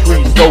puff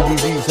trees,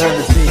 stogies, these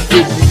Hennessy,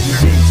 kidney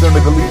disease,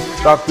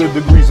 Senegalese, doctor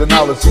degrees,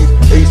 analyses,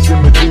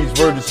 asymmetries,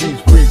 vertices,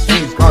 free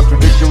seas,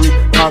 contradictory,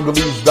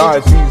 Congolese,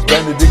 diocese,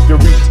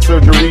 benedictory,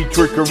 surgery,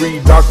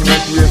 trickery,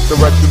 documentary,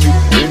 hysterectomy,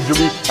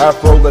 injury,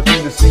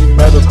 Afro-Latina,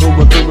 medical,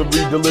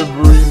 artillery,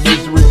 delivery,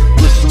 misery,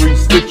 glycery,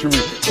 stitchery,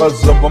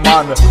 cause of a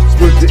minor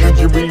splinter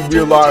injury,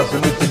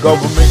 realizing that the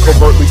government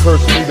covertly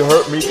cursed me to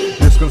hurt me,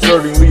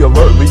 disconcertingly,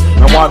 alertly,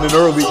 and winding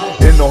early,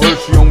 in no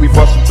Hershey, only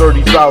busting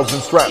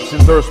 30,000 straps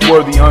and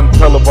thirst-worthy,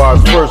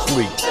 untelevised,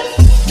 firstly.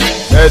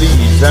 At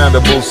ease,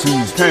 Hannibal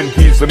sees 10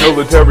 keys to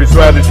military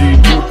strategy,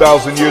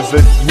 2,000 years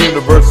at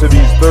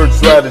university's third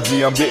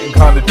strategy. I'm getting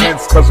kinda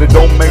tense cause it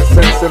don't make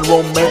sense and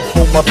romance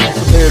for my piece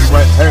of head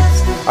rent.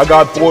 Hence, I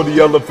got 40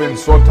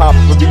 elephants, on top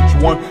of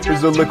each one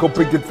is a little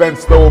picket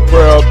fence. Throw a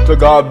prayer up to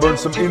God, burn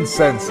some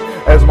incense.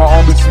 As my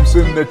army sleeps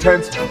in the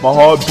tents, my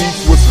heart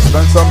beats with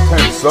suspense, I'm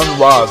tense.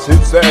 Sunrise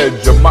hits the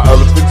edge of my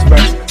elephant's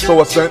fence,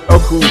 so I sent a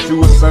crew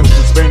to ascend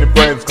to Spain and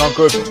France,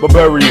 conquered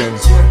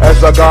barbarians.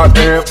 As I got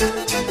amped,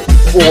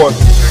 fourth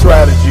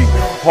strategy,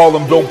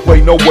 Harlem don't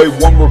play no way.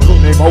 One recruit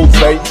named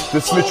Jose,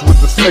 the snitch with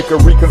the snicker,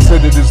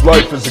 reconsidered his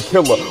life as a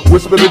killer.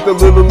 Whispered at the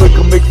little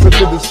liquor mixer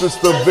to the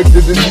sister,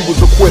 Victor, that he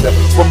was a quitter.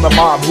 From the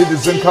mob,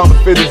 hitters and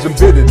counterfeiters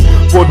embittered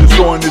for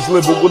destroying his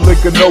liver with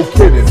liquor, no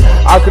kidding.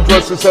 I could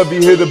trust this heavy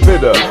hitter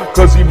bitter,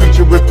 cause he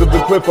reached a rift of the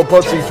cliff. A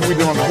pussy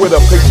tweeted on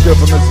Twitter, picture of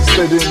him as a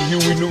sitting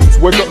Huey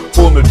Newton's wicker,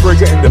 pulling the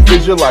trigger in the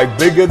fissure like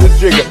bigger the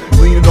jigger.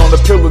 Leaning on the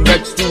pillar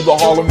next to the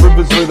Harlem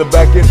Rivers, later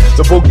back in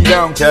the boogie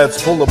down.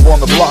 Cats pull up on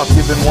the block,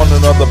 giving one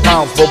another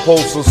pounds for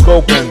postal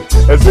scoping,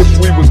 as if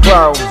we was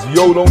clowns.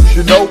 Yo, don't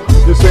you know,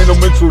 this ain't no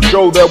mental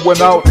show that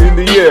went out in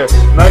the year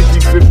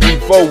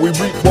 1954. We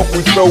reap what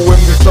we sow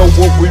and we sow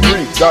what we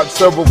reap. Got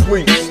several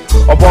fleets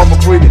of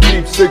armor-plated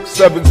Jeep,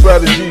 6-7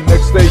 strategy.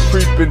 Next day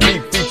creeping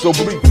deep, feet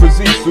oblique,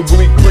 physiques,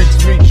 oblique creeks,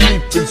 meet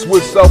sheep in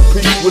Swiss South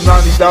Peaks with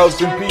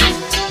 90,000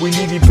 peaks. We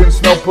need deep in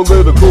snow,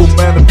 political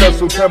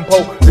manifesto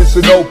tempo. It's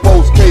an old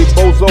post, K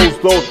bozos,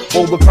 those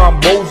hold the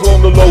combos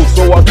on the low.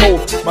 So I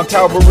told my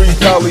cavalry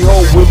tally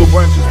ho, willow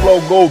branches flow,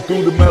 go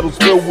through the metals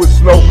filled with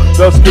snow.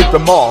 Dust get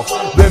them off,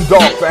 then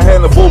dark the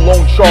Hannibal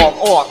lone shark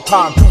art.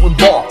 Time to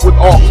embark with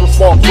arcs and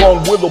sparks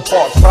on willow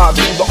parts. Tied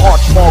to the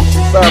arch marks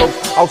and saddles,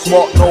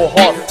 outsmart no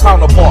heart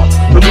counterparts.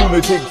 The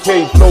lunatic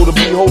cave flow, the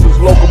beholders,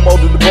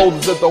 locomotive, the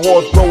boulders at the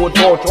horse thrower,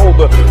 torch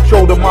holder.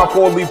 Shoulder my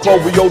 4-leaf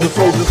clover, Yoda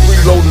soldiers,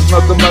 freeloaders,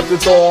 nothing left,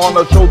 it's all on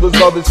our shoulders.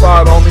 Other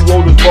side, army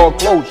rollers, bar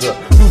closure.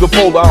 Through the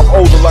polar, I'm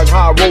older like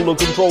high roller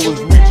controllers.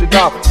 Reach it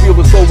out, feel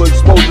the solar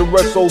exposure.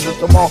 Rest soldiers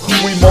tomorrow,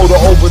 we motor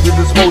over the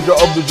disclosure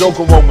of the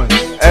Joker Romans.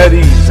 At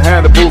ease,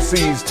 Hannibal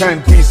sees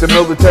 10 keys to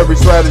military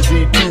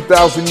strategy,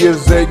 2,000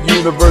 years at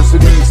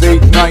universities,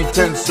 8, 9,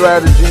 10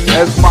 strategy.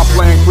 As my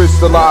plan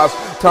crystallized,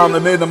 time to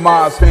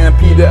minimize,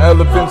 stampede the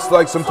elephants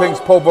like some tanks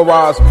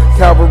pulverized.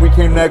 Cavalry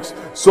came next,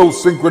 so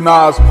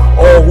synchronized.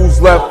 All who's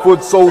left,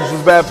 foot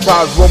soldiers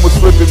baptized. Romans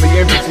flipping the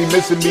infancy,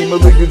 missing me,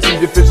 malignancy,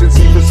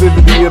 deficiency,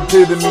 passivity,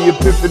 epitome,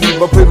 epiphany,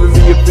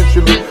 rapidity,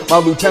 officially. My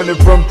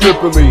lieutenant from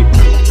Tripoli,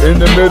 in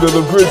the middle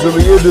of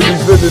grizzly,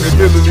 Italy's living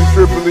agility,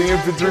 Tripoli,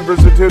 infantry,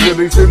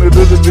 versatility,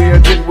 synodicity,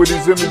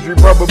 antiquities, imagery,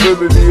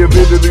 probability of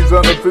Italy's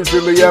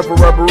unofficially,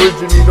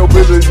 Afro-Aborigine,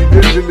 nobility,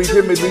 digitally,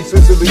 timidly,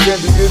 Sicily,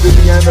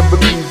 candidity,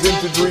 Annabelles,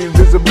 infantry,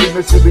 invisibly,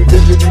 missily,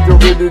 digity,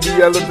 turidity,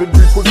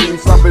 elephantry, quickly,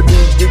 somebody,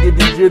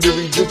 giggity,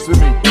 jittery,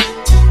 jitsamy.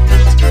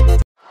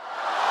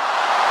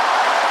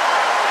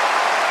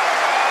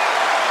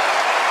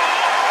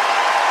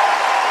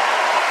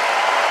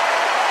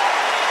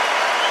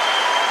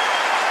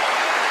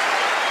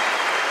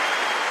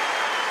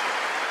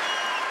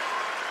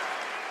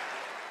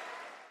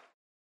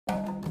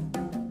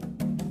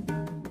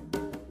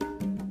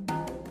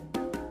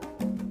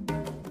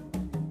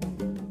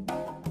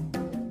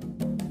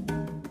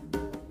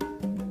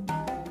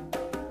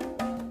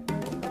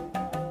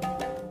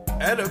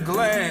 At a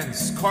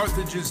glance,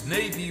 Carthage's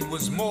navy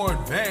was more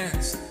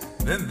advanced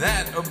than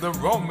that of the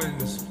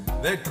Romans,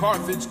 that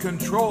Carthage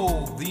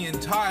controlled the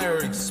entire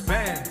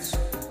expanse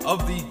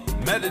of the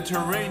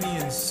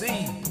Mediterranean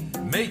Sea,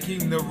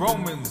 making the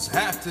Romans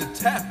have to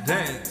tap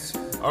dance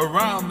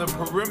around the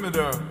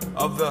perimeter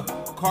of the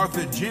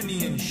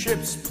Carthaginian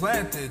ships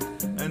planted,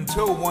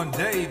 until one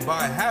day,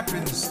 by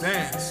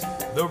happenstance,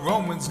 the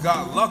Romans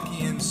got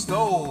lucky and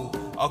stole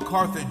a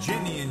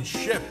Carthaginian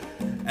ship,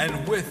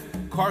 and with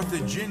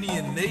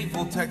Carthaginian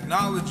naval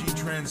technology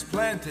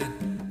transplanted,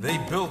 they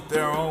built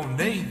their own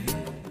navy.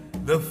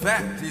 The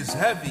fact is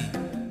heavy,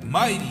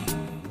 mighty,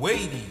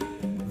 weighty.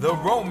 The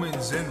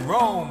Romans in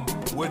Rome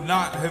would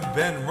not have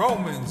been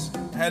Romans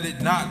had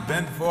it not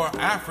been for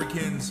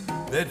Africans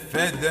that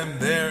fed them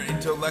their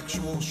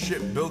intellectual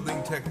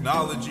shipbuilding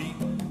technology,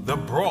 the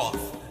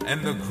broth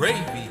and the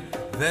gravy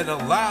that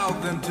allowed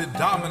them to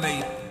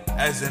dominate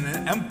as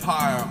an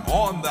empire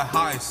on the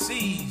high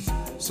seas.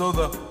 So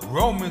the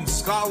Roman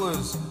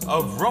scholars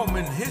of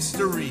Roman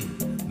history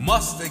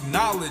must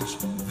acknowledge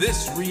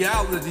this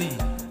reality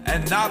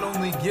and not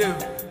only give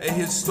a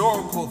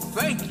historical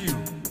thank you,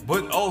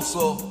 but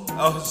also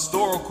a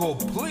historical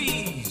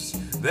please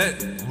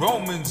that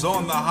Romans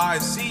on the high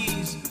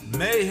seas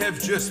may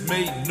have just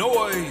made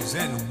noise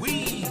and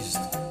wheezed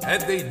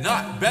had they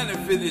not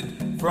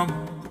benefited from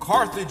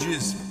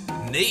Carthage's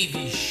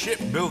navy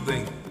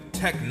shipbuilding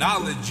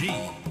technology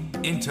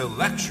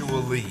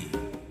intellectually.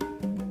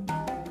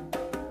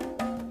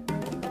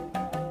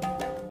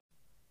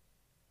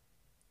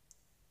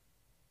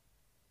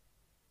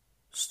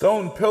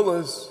 Stone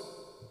pillars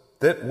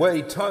that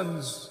weigh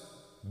tons,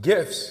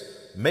 gifts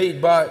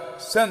made by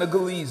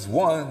Senegalese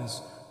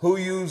ones who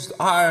used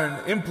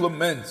iron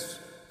implements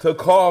to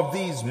carve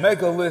these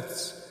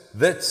megaliths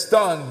that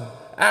stun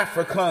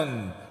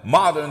African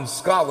modern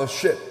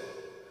scholarship.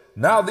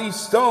 Now these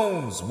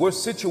stones were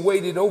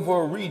situated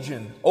over a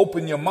region,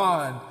 open your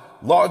mind,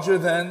 larger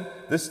than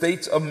the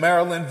states of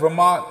Maryland,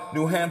 Vermont,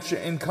 New Hampshire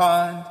in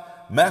kind,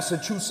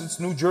 Massachusetts,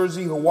 New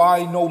Jersey,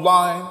 Hawaii, no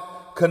line,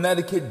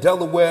 Connecticut,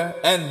 Delaware,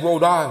 and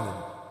Rhode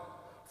Island,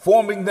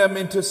 forming them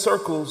into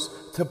circles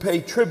to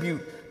pay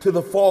tribute to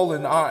the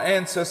fallen, our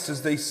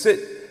ancestors. They sit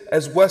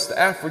as West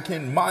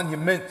African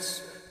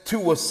monuments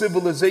to a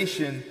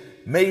civilization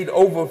made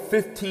over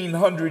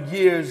 1,500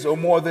 years or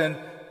more than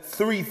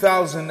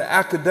 3,000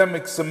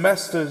 academic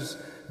semesters.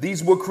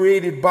 These were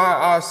created by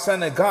our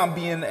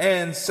Senegambian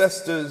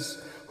ancestors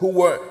who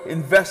were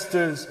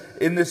investors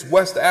in this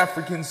West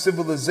African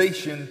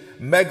civilization,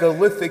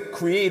 megalithic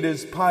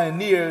creators,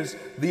 pioneers,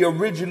 the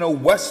original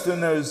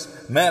Westerners,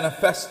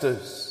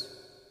 manifestors.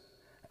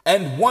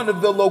 And one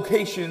of the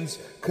locations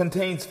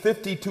contains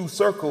 52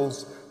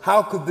 circles.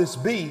 How could this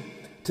be?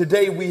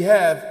 Today we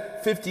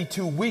have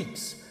 52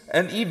 weeks,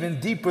 and even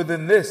deeper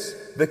than this,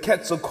 the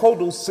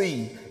Quetzalcoatl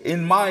Sea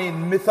in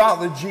Mayan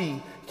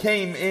mythology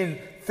came in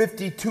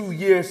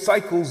 52-year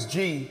cycles,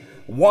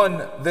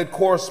 one that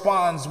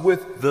corresponds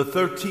with the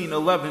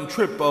 1311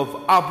 trip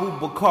of Abu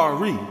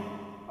Bakari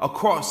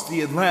across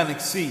the Atlantic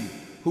Sea,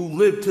 who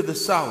lived to the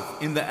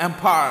south in the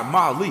Empire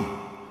Mali.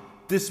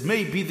 This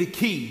may be the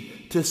key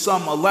to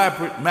some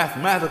elaborate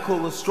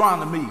mathematical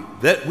astronomy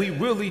that we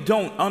really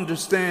don't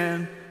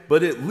understand,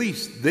 but at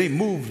least they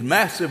moved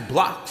massive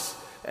blocks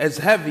as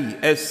heavy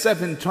as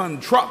 7-ton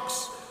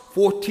trucks,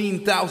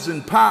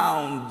 14,000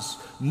 pounds,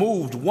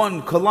 moved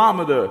 1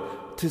 kilometer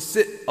to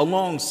sit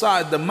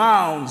alongside the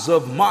mounds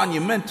of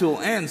monumental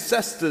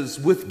ancestors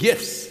with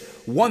gifts.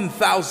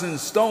 1,000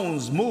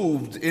 stones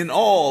moved in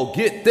all.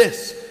 Get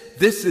this.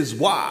 This is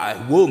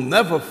why we'll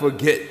never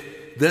forget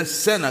the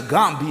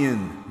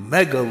Senegambian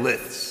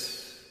megaliths.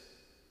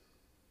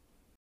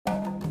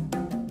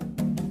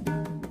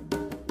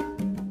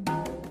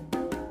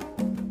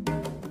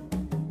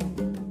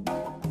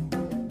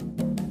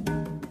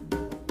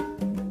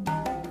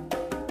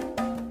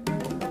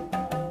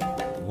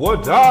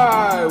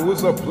 Wadai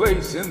was a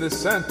place in the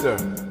center.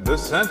 The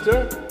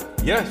center?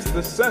 Yes,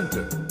 the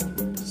center.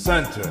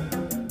 Center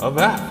of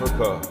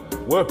Africa,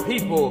 where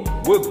people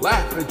would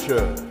laugh at you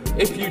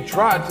if you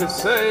tried to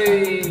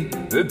say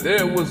that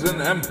there was an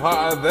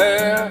empire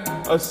there,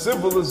 a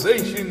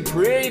civilization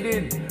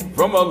created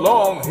from a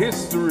long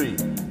history,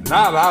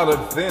 not out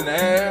of thin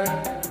air.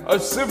 A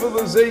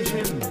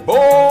civilization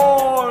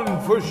born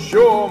for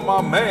sure,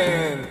 my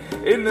man,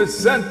 in the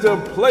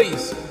center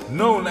place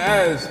known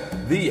as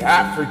the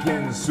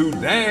African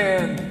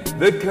Sudan,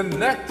 that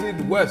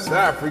connected West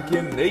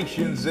African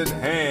nations at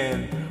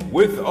hand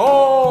with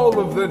all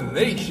of the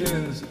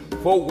nations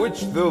for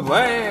which the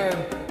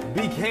land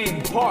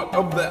became part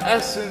of the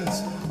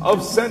essence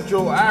of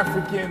Central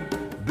African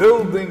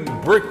building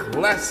brick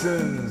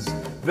lessons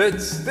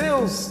that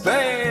still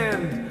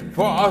stand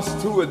for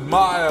us to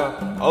admire,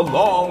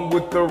 along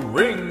with the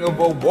ring of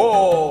a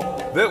wall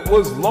that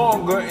was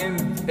longer in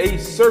a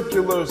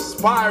circular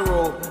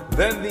spiral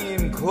than the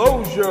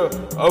enclosure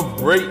of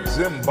Great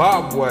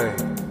Zimbabwe.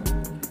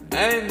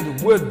 And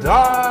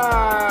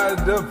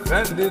Wadai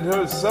defended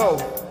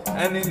herself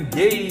and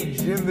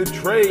engaged in the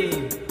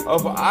trade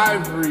of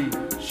ivory,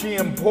 She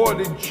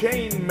imported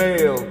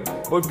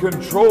chainmail, but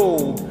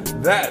controlled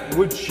that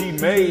which she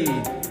made,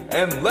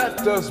 and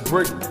left us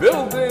brick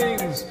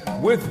buildings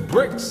with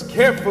bricks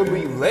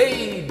carefully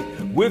laid,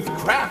 with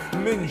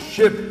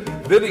craftsmanship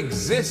that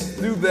exists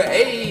through the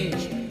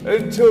age,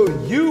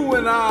 until you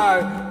and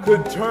I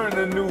could turn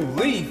a new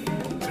leaf,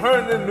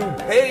 turn a new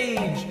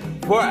page.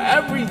 For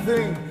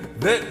everything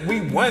that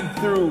we went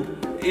through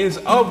is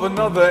of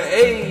another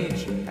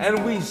age,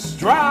 and we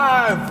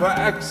strive for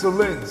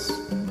excellence.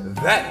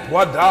 That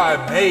what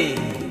I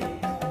made.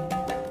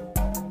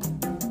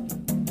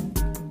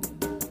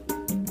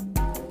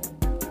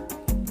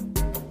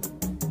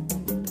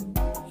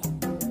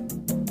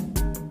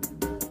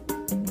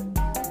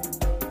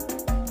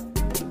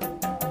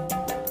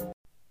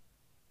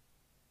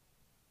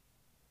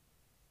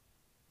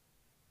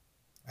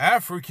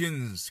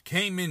 Africans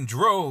came in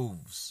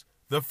droves,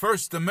 the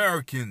first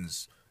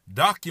Americans,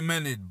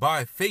 documented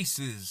by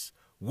faces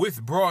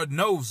with broad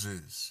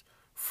noses,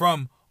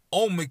 from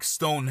omic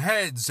stone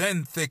heads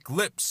and thick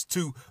lips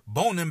to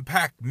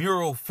bone-impact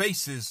mural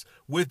faces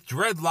with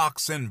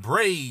dreadlocks and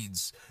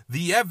braids.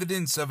 The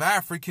evidence of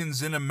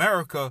Africans in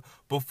America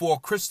before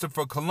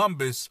Christopher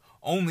Columbus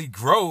only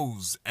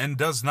grows and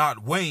does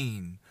not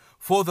wane,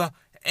 for the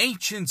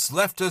ancients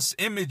left us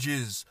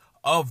images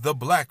of the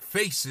black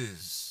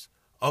faces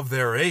of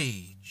their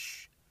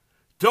age.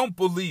 Don't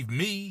believe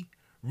me?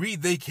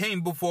 Read They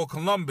Came Before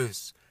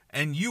Columbus,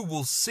 and you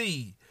will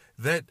see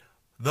that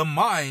the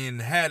Mayan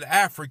had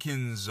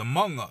Africans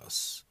among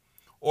us.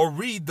 Or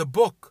read the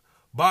book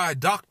by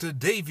Dr.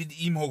 David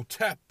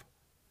Imhotep.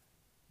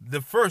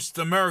 The first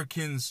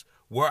Americans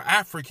were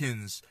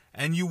Africans,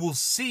 and you will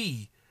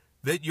see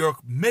that your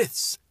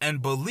myths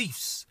and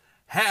beliefs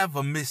have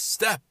a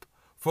misstep,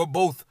 for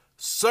both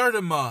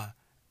Sertima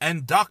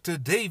and Dr.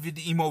 David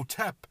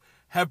Imhotep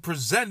have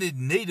presented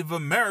Native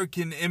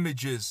American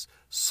images,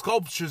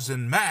 sculptures,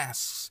 and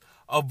masks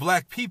of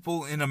black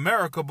people in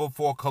America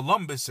before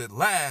Columbus at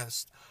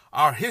last.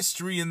 Our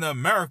history in the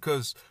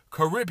Americas,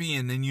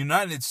 Caribbean, and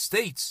United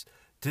States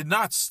did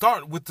not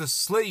start with the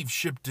slave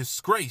ship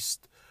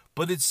Disgraced,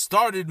 but it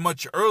started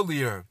much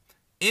earlier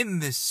in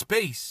this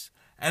space,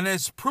 and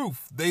as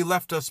proof they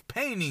left us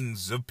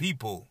paintings of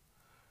people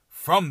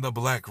from the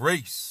black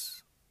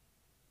race.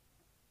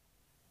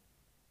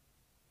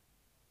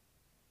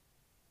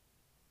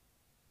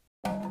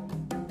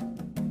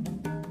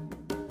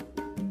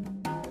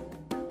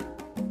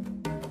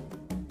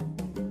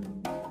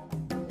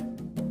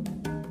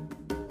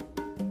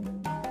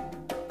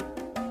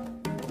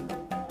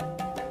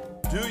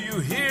 Do you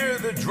hear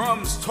the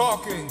drums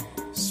talking,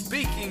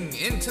 speaking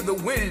into the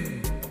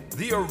wind,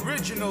 the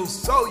original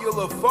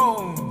cellular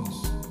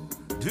phones?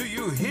 Do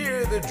you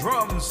hear the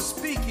drums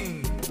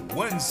speaking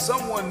when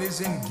someone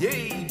is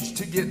engaged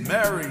to get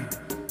married,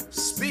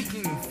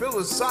 speaking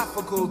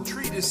philosophical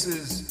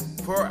treatises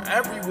for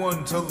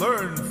everyone to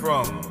learn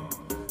from?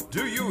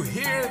 Do you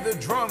hear the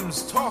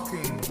drums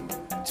talking,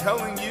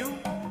 telling you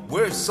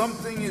where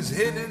something is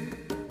hidden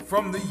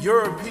from the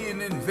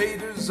European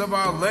invaders of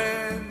our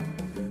land?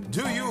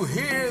 Do you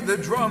hear the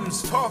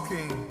drums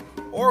talking,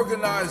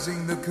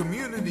 organizing the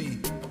community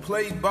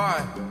played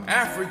by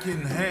African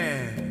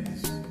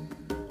hands?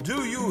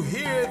 Do you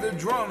hear the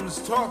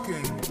drums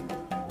talking,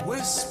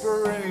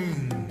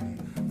 whispering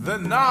the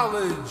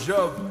knowledge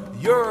of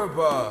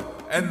Yoruba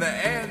and the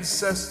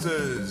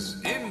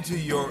ancestors into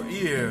your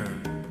ear?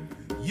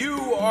 You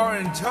are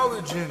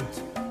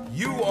intelligent,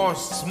 you are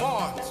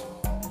smart,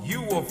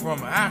 you are from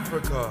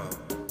Africa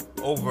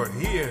over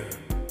here.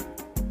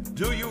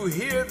 Do you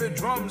hear the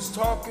drums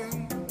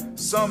talking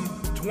some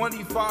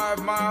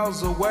 25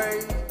 miles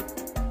away?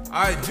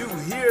 I do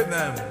hear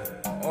them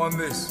on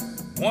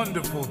this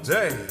wonderful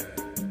day.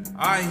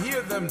 I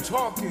hear them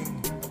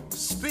talking,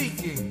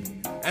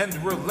 speaking, and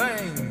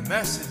relaying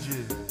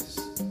messages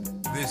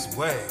this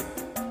way.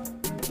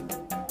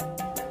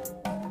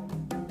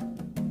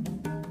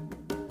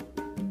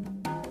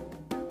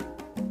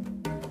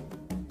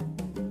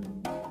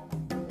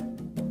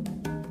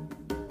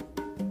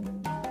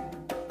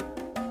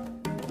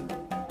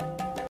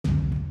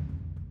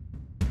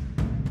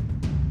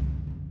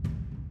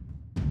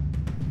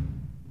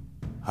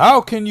 How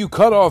can you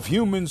cut off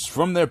humans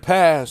from their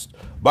past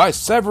by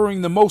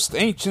severing the most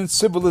ancient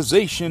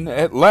civilization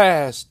at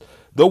last?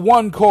 The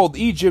one called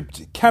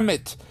Egypt,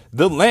 Kemet,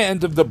 the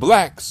land of the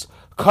blacks,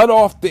 cut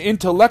off the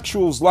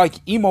intellectuals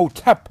like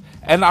Imhotep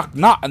and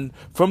Akhenaten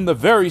from the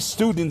very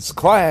students'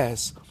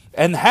 class,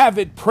 and have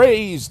it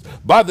praised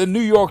by the New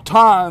York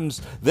Times,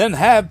 then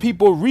have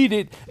people read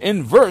it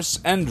in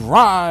verse and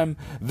rhyme,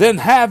 then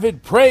have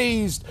it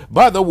praised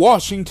by the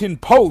Washington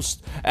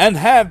Post, and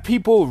have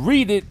people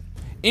read it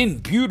in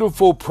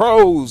beautiful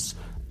prose,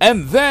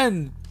 and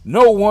then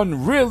no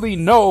one really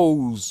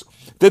knows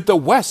that the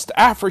West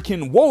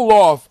African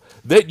Wolof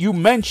that you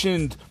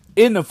mentioned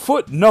in a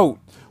footnote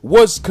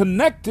was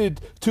connected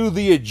to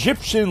the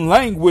Egyptian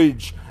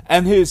language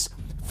and his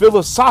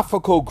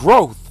philosophical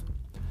growth,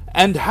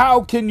 And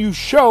how can you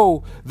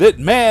show that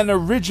man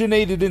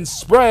originated and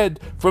spread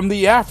from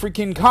the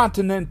African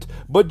continent,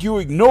 but you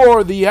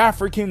ignore the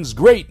African's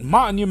great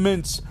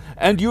monuments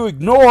and you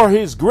ignore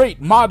his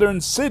great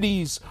modern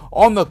cities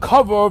on the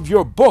cover of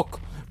your book,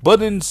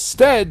 but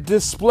instead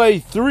display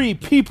 3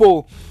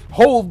 people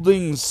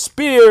holding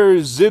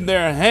spears in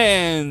their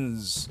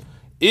hands?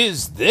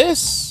 Is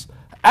this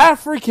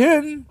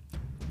African?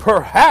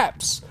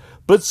 Perhaps,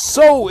 but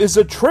so is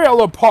a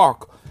trailer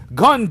park,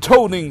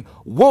 gun-toting,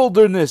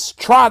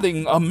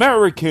 wilderness-trotting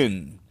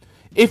American.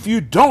 If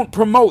you don't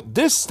promote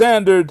this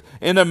standard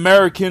in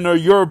American or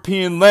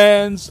European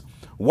lands,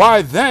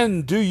 why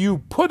then do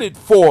you put it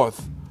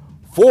forth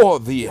for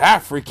the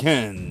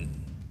African?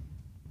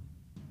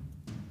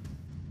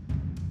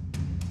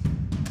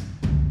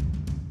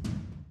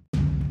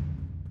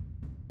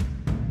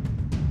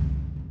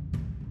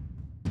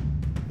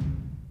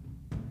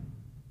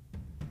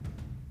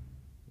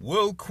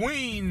 Will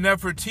Queen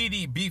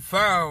Nefertiti be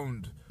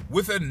found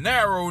with a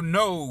narrow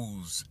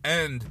nose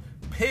and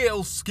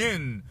pale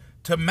skin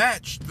to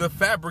match the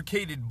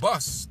fabricated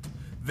bust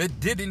that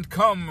didn't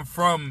come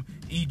from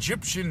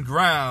Egyptian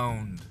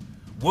ground?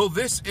 Will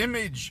this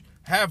image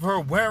have her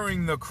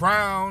wearing the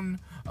crown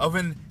of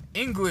an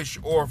English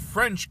or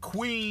French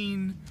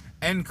queen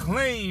and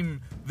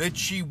claim that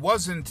she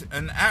wasn't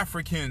an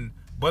African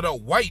but a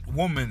white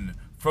woman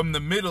from the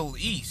Middle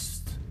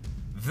East?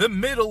 The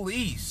Middle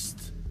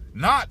East,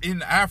 not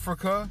in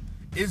Africa,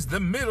 is the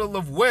middle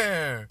of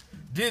where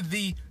did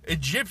the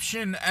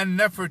Egyptian and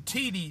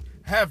Nefertiti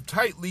have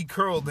tightly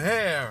curled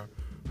hair,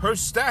 her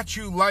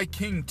statue like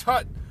King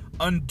Tut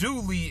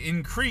unduly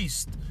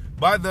increased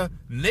by the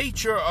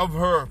nature of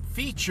her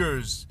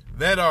features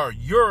that are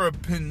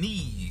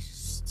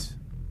Europeanized.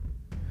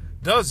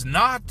 Does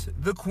not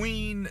the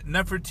Queen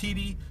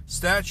Nefertiti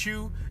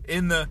statue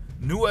in the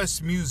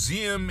Neues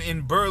Museum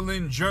in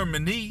Berlin,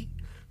 Germany,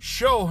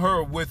 show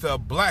her with a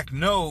black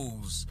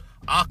nose,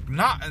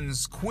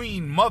 Akhenaten's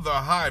queen mother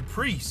high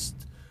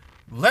priest?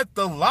 Let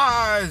the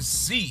lies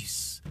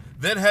cease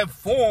that have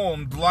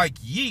formed like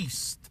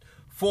yeast,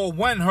 for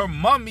when her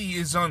mummy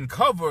is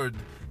uncovered,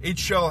 it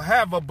shall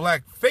have a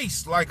black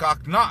face like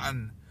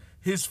Akhenaten,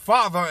 his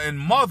father and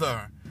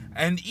mother.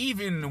 And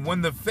even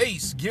when the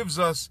face gives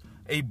us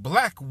a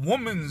black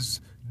woman's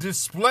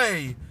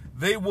display,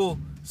 they will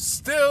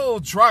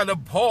still try to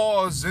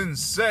pause and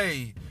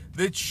say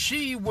that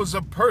she was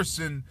a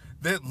person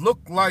that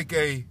looked like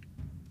a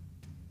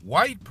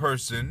white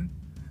person.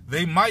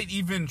 They might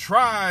even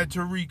try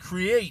to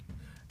recreate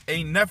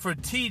a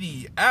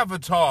Nefertiti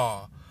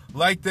avatar,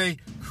 like they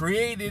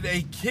created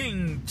a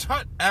King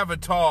Tut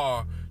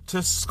avatar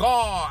to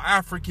scar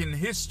African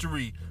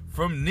history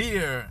from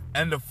near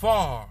and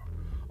afar.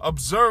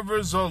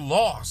 Observers are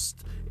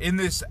lost in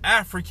this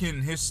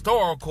African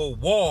historical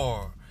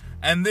war,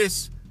 and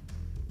this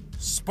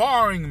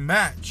sparring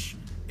match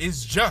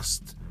is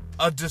just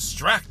a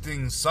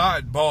distracting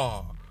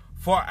sidebar.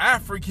 For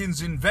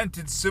Africans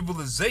invented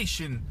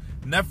civilization,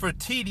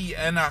 Nefertiti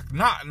and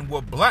Akhenaten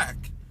were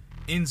black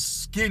in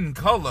skin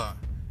color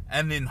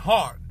and in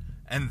heart,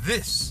 and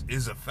this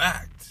is a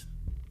fact.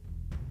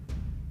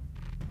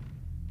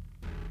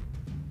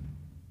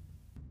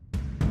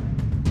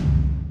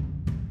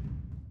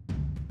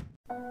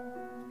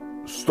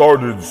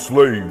 Started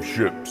slave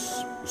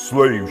ships.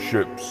 Slave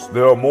ships.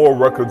 There are more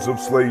records of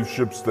slave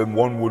ships than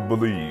one would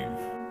believe.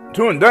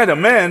 To indict a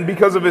man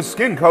because of his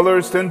skin color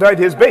is to indict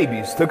his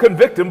babies, to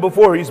convict him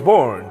before he's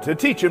born, to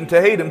teach him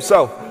to hate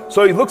himself.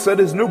 So he looks at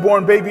his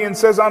newborn baby and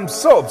says, I'm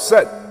so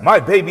upset. My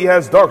baby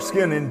has dark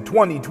skin in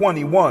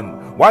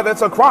 2021. Why,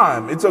 that's a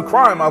crime. It's a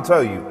crime, I'll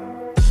tell you.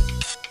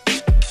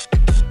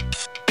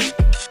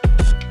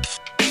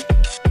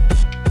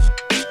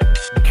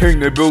 King,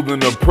 they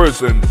building a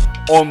prison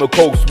on the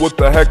coast. What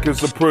the heck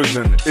is a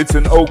prison? It's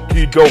an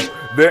okie doke.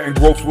 They're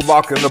engrossed with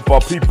locking up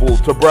our people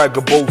to brag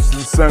a boast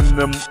and send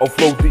them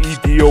afloat the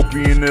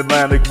Ethiopian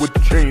Atlantic with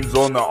chains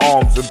on their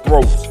arms and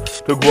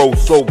throats to grow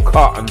so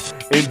cotton.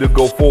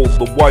 Indigo fold,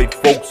 the white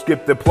folks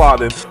skip their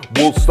plotting.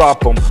 We'll stop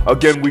them.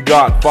 Again, we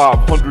got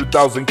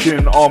 500,000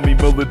 kin, army,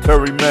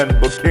 military men,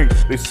 but king,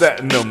 they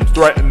setting them,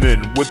 threatening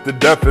with the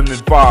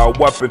deafening fire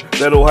weapon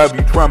that'll have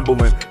you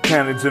trembling.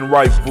 Cannons and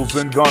rifles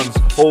and guns.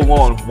 Hold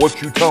on,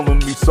 what you telling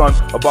me, son,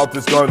 about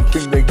this gun?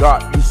 King, they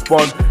got you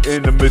spun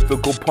in a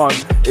mythical pun.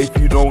 If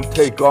you don't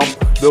take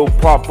they'll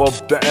prop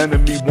up the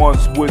enemy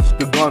once with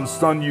the gun,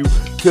 stun you,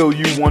 kill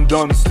you one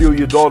done, steal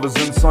your daughters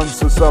and sons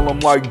to sell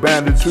them like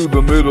bandits to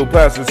the middle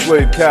passage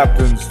slave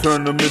captains,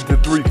 turn them into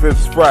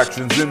 3/5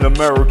 fractions in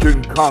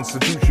American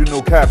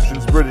constitutional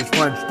captions, British,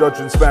 French, Dutch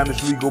and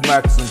Spanish legal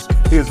maxims.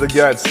 Here's a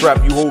gat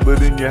strap, you hold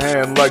it in your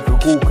hand like a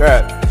cool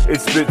cat. It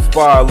spits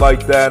fire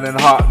like that and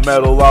hot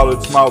metal out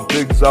its mouth,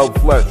 digs out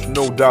flesh,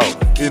 no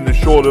doubt. in the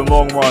short and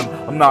long run.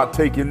 I'm not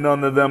taking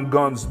none of them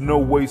guns, no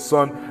way,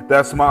 son.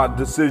 That's my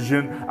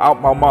decision.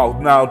 Out my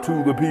mouth now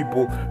to the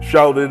people,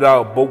 shout it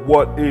out. But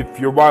what if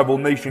your rival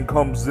nation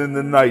comes in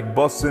the night,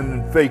 busting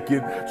and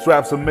faking,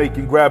 straps are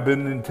making,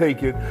 grabbing and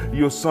taking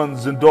your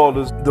sons and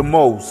daughters the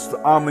most?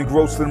 I'm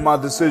engrossed in my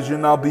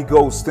decision, I'll be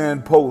ghost,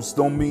 stand post.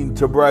 Don't mean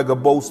to brag or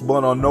boast,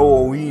 but I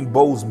know in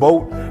Bo's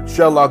boat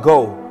shall I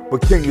go.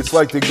 But king, it's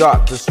like they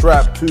got the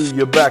strap to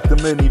your back, the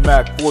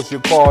mini-mac, force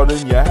your card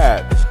in your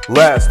hat.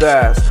 Last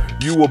ass,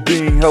 you are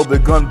being held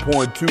at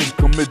gunpoint to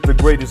commit the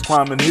greatest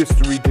crime in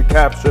history, to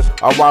capture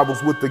our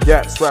rivals with the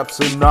gat straps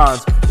and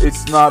nines.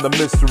 It's not a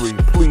mystery,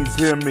 please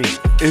hear me.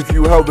 If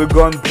you held at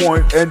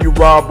gunpoint and you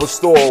rob a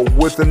store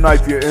with a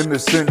knife, you're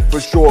innocent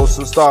for sure.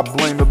 So stop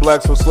blaming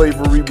blacks for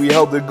slavery. We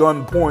held at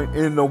gunpoint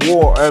in the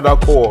war at our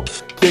core.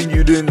 King,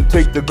 you didn't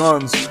take the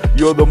guns,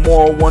 you're the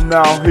moral one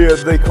now. Here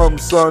they come,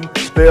 son.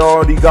 They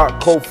already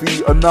got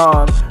Kofi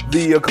Annan,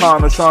 the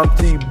Akana,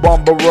 Shanti,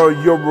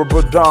 Bambara,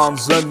 Yoruba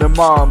Dons, and the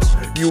moms.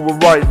 You were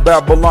right,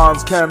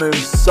 Babylon's cannons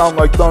sound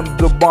like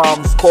thunder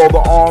bombs. Call the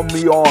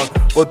army on,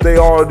 but they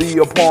already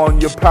upon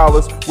your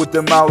palace with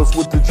their malice,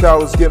 with the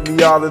chalice. Get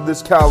me out of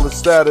this callous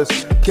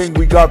status. King,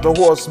 we got the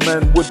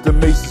horsemen with the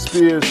mace and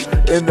spears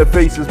in their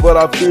faces, but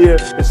I fear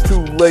it's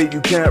too late,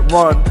 you can't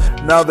run.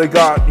 Now they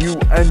got you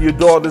and your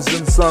daughters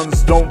and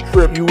sons, don't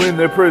trip. You in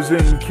their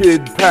prison,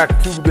 kid,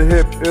 packed to the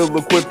hip,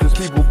 ill-equipped as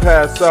people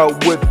pass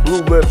out with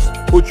blue lips.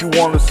 Put you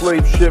on a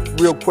slave ship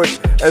real quick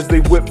as they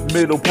whip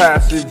middle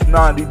passage.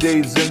 90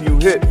 days and you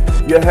hit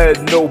your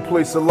head, no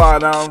place to lie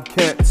down,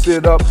 can't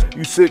sit up.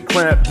 You sit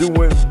cramped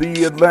doing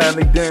the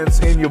Atlantic dance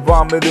in your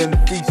vomit and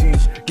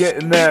feces.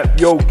 Getting that,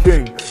 yo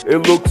king,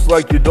 it looks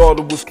like your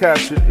daughter was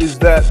captured. Is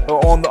that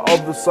on the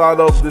other side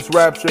of this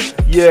rapture?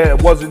 Yeah,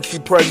 wasn't she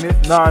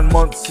pregnant? 9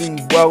 months, see,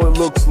 well it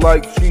looks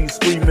like she's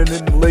screaming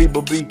in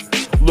labor beat.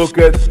 Look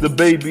at the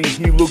baby,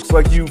 he looks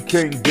like you,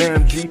 king.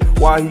 Damn G,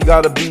 why he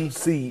gotta be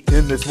C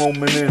in this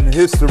moment in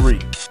history?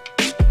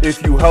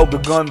 If you held a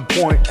gun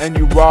point and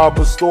you rob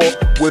a store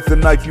with a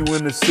knife, you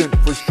innocent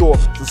for sure.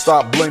 So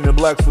stop blaming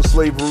blacks for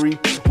slavery.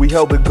 We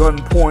held a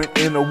gun point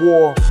in a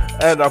war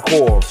at our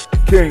core.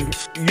 King,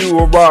 you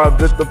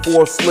arrived at the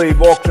forced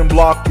slave auction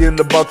block in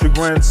about your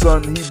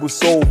grandson. He was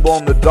sold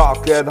on the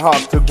dock ad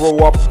hoc to grow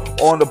up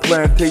on the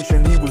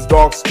plantation. He was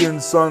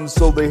dark-skinned son,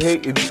 so they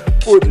hated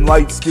putting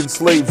light-skinned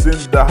slaves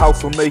in the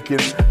house of making.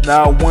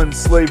 Now when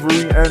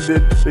slavery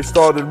ended, they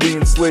started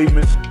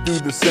re-enslavement through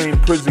the same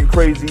prison.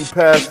 Crazy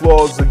passed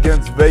laws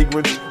against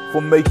vagrants for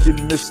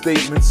making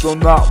misstatements, so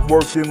not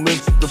working,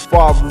 lynched the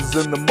fathers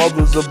and the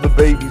mothers of the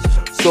babies,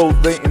 so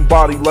they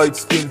embody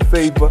light-skin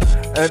favor.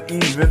 And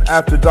even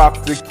after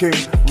Dr. King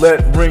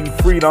let ring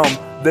freedom,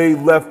 they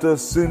left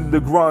us in the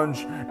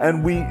grunge,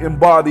 and we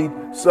embodied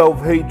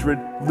self-hatred,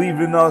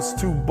 leaving us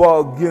to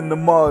bug in the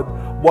mud,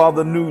 while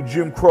the new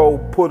Jim Crow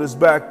put us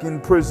back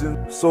in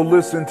prison. So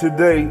listen,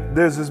 today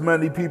there's as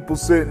many people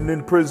sitting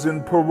in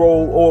prison,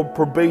 parole or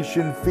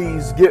probation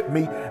fees get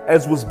me,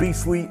 as was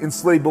beastly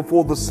enslaved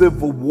before the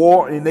Civil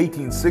War in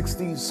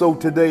 1860. So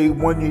today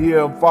when you hear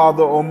a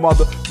father or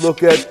mother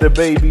look at their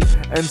baby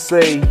and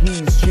say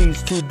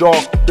she's too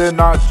dark, they're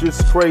not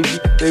just crazy,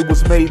 they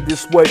was made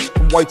this way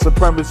from white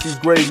supremacy's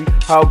gravy.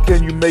 How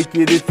can you make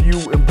it if you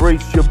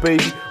embrace your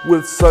baby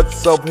with such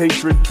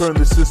self-hatred? Turn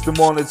the system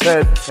on its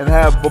head and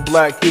have a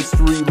black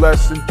history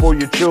lesson for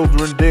your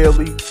children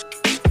daily,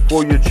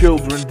 for your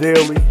children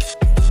daily,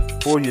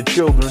 for your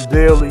children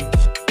daily.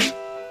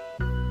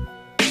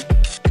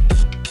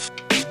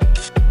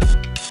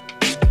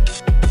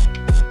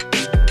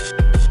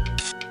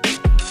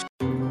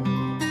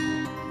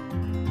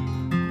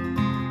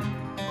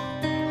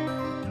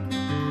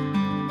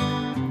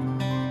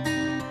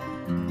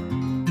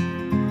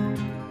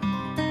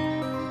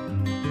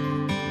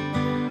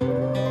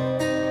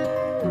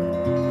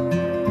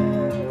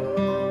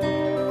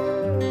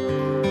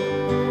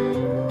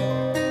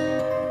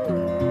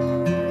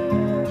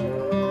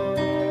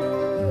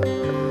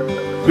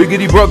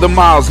 Biggity brother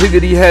Miles,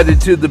 higgity headed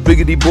to the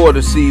biggity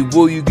border. See,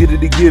 will you get it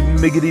to give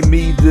miggity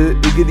me the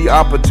iggity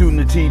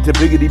opportunity to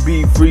biggity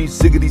be free?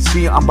 Siggity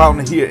see, I'm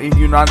bound here in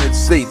United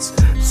States.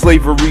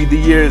 Slavery, the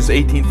years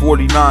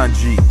 1849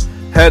 G.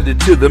 Headed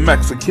to the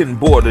Mexican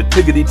border,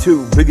 tiggity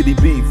 2, biggity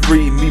be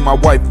free. Me, my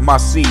wife, my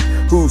seed,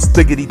 who's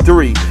thiggity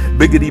 3.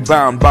 Biggity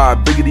bound by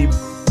biggity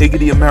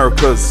Iggity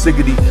America's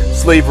siggity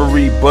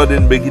slavery, but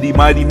in biggity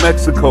mighty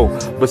Mexico,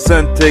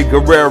 Vicente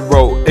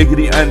Guerrero,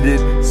 iggity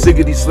ended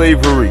siggity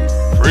slavery.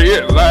 Free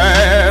at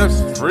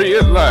last, free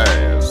at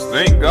last.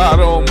 Thank God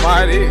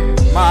Almighty,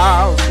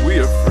 Miles, we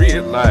are free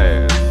at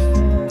last.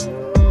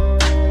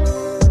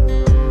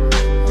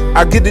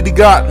 I giggity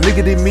got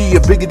miggity me a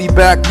biggity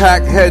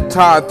backpack, head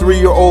tied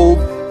 3-year-old.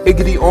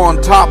 Iggity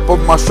on top of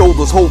my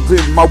shoulders,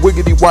 holding my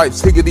wiggity wife's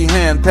higgity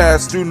hand,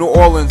 passed through New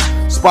Orleans.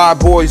 Spy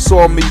boys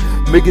saw me,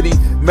 miggity,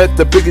 met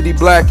the biggity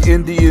black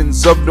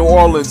Indians of New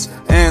Orleans.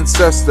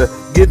 Ancestor,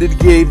 giggity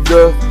gave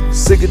the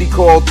siggity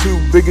call to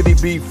biggity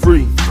be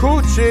free.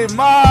 Coochie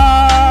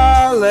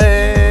Male,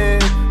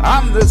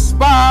 I'm the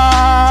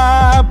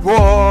spy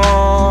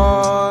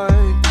boy.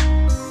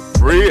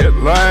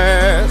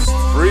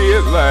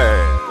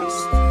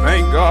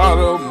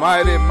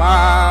 almighty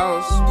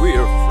Miles, we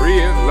are free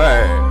at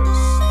last.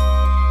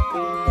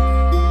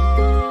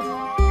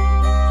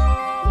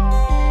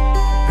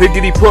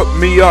 Higgity put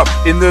me up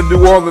in the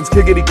New Orleans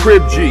Kiggity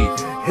Crib G.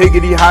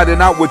 Higgity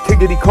hiding out with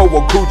Kiggity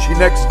Coochie.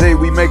 Next day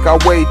we make our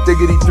way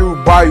thiggity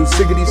through bayou,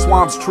 siggity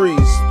swamps, trees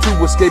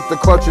to escape the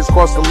clutches,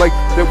 cross the lake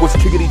that was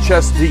Kiggity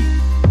chest deep.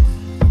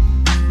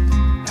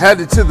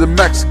 Headed to the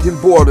Mexican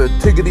border,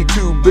 tiggity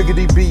 2,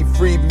 biggity B,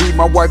 free me,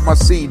 my wife, my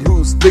seed,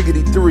 who's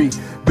biggity 3,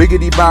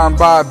 biggity bound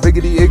by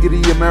biggity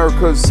iggity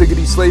America's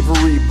siggity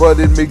slavery, but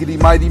in miggity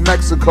mighty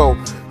Mexico,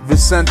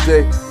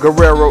 Vicente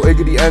Guerrero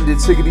iggity ended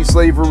siggity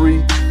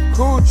slavery.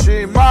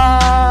 Coochie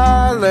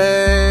Male,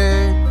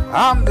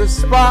 I'm the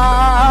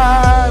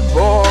spy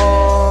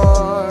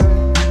boy,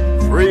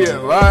 free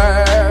at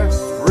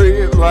last,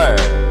 free at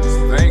last.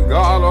 Thank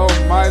God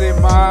almighty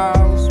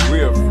Miles, we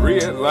are free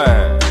at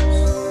last.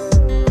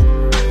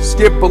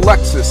 Skip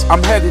Alexis,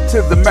 I'm headed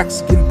to the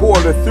Mexican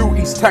border through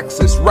East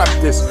Texas. Rep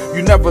this,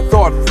 you never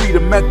thought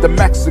freedom meant the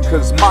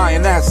Mexicas,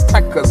 Mayan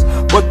Aztecas,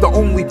 but the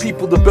only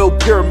people to build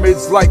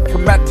pyramids like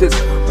Kemetis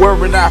were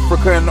in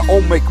Africa and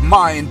Olmec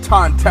Mayan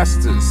time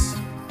testers.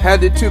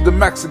 Headed to the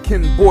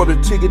Mexican border,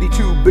 tiggity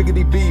 2,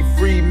 biggity B,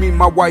 free me,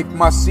 my wife,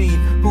 my seed,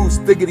 who's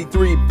thiggity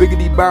 3,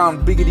 biggity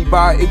bound, biggity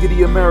by,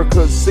 iggity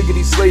America's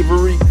siggity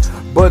slavery,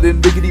 but in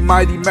biggity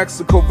mighty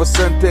Mexico,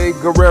 Vicente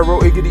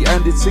Guerrero, iggity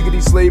ended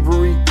siggity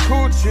slavery.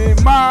 Coochie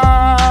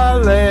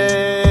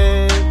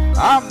Male,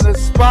 I'm the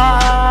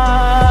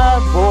spy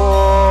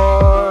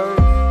boy,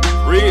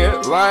 free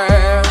at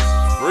last,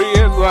 free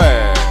at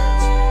last.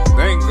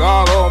 Thank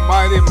God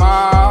almighty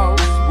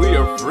Miles, we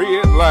are free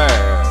at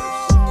last.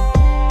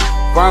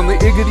 Finally,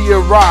 Iggity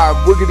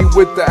arrived, wiggity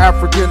with the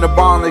African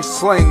Ebonics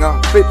slinger.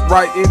 Fit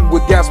right in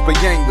with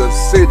Gaspayanga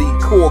City,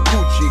 core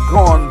coochie,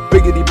 gone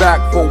biggity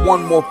back for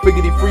one more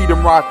figgity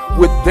freedom ride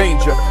with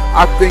danger.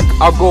 I think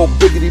I'll go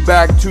biggity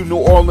back to New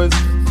Orleans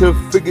to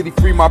figgity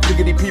free my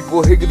piggity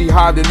people, higgity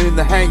hiding in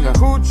the hangar.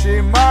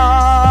 Coochie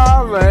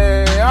Male,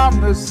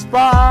 I'm the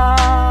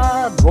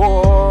spy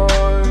boy,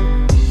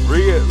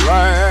 free at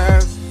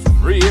last,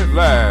 free at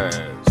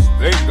last.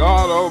 Thank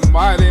God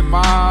almighty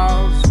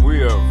Miles,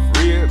 we are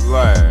free at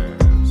last.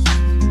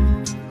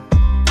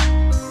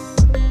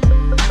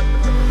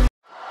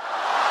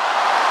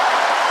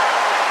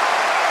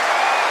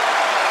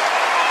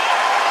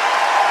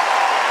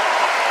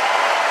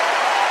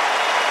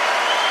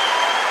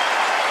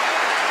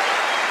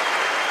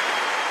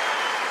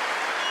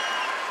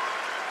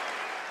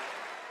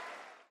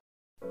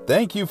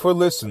 Thank you for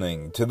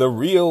listening to the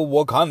Real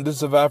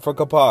Wakandas of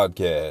Africa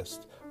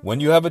podcast. When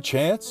you have a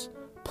chance,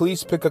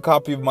 please pick a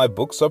copy of my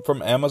books up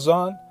from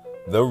Amazon.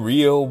 The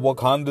Real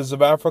Wakandas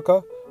of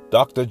Africa,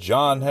 Dr.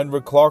 John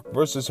Henrik Clark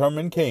vs.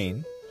 Herman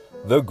Cain,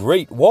 The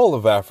Great Wall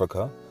of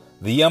Africa,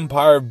 The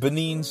Empire of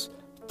Benin's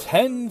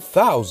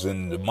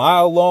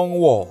 10,000-mile-long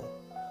wall,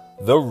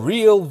 The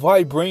Real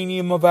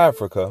Vibranium of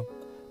Africa,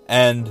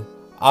 and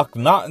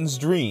Akhenaten's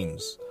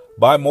Dreams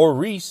by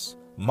Maurice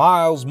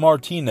Miles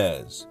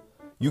Martinez.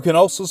 You can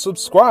also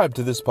subscribe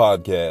to this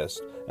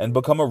podcast and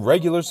become a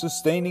regular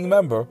sustaining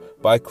member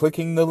by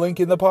clicking the link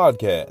in the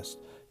podcast.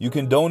 You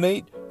can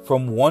donate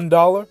from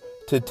 $1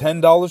 to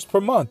 $10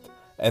 per month,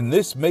 and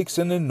this makes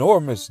an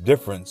enormous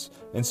difference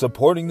in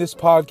supporting this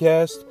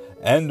podcast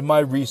and my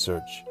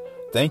research.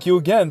 Thank you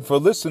again for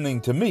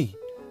listening to me,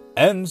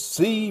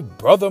 MC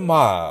Brother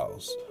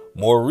Miles,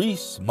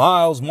 Maurice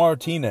Miles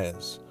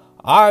Martinez.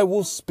 I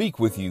will speak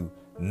with you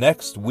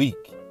next week.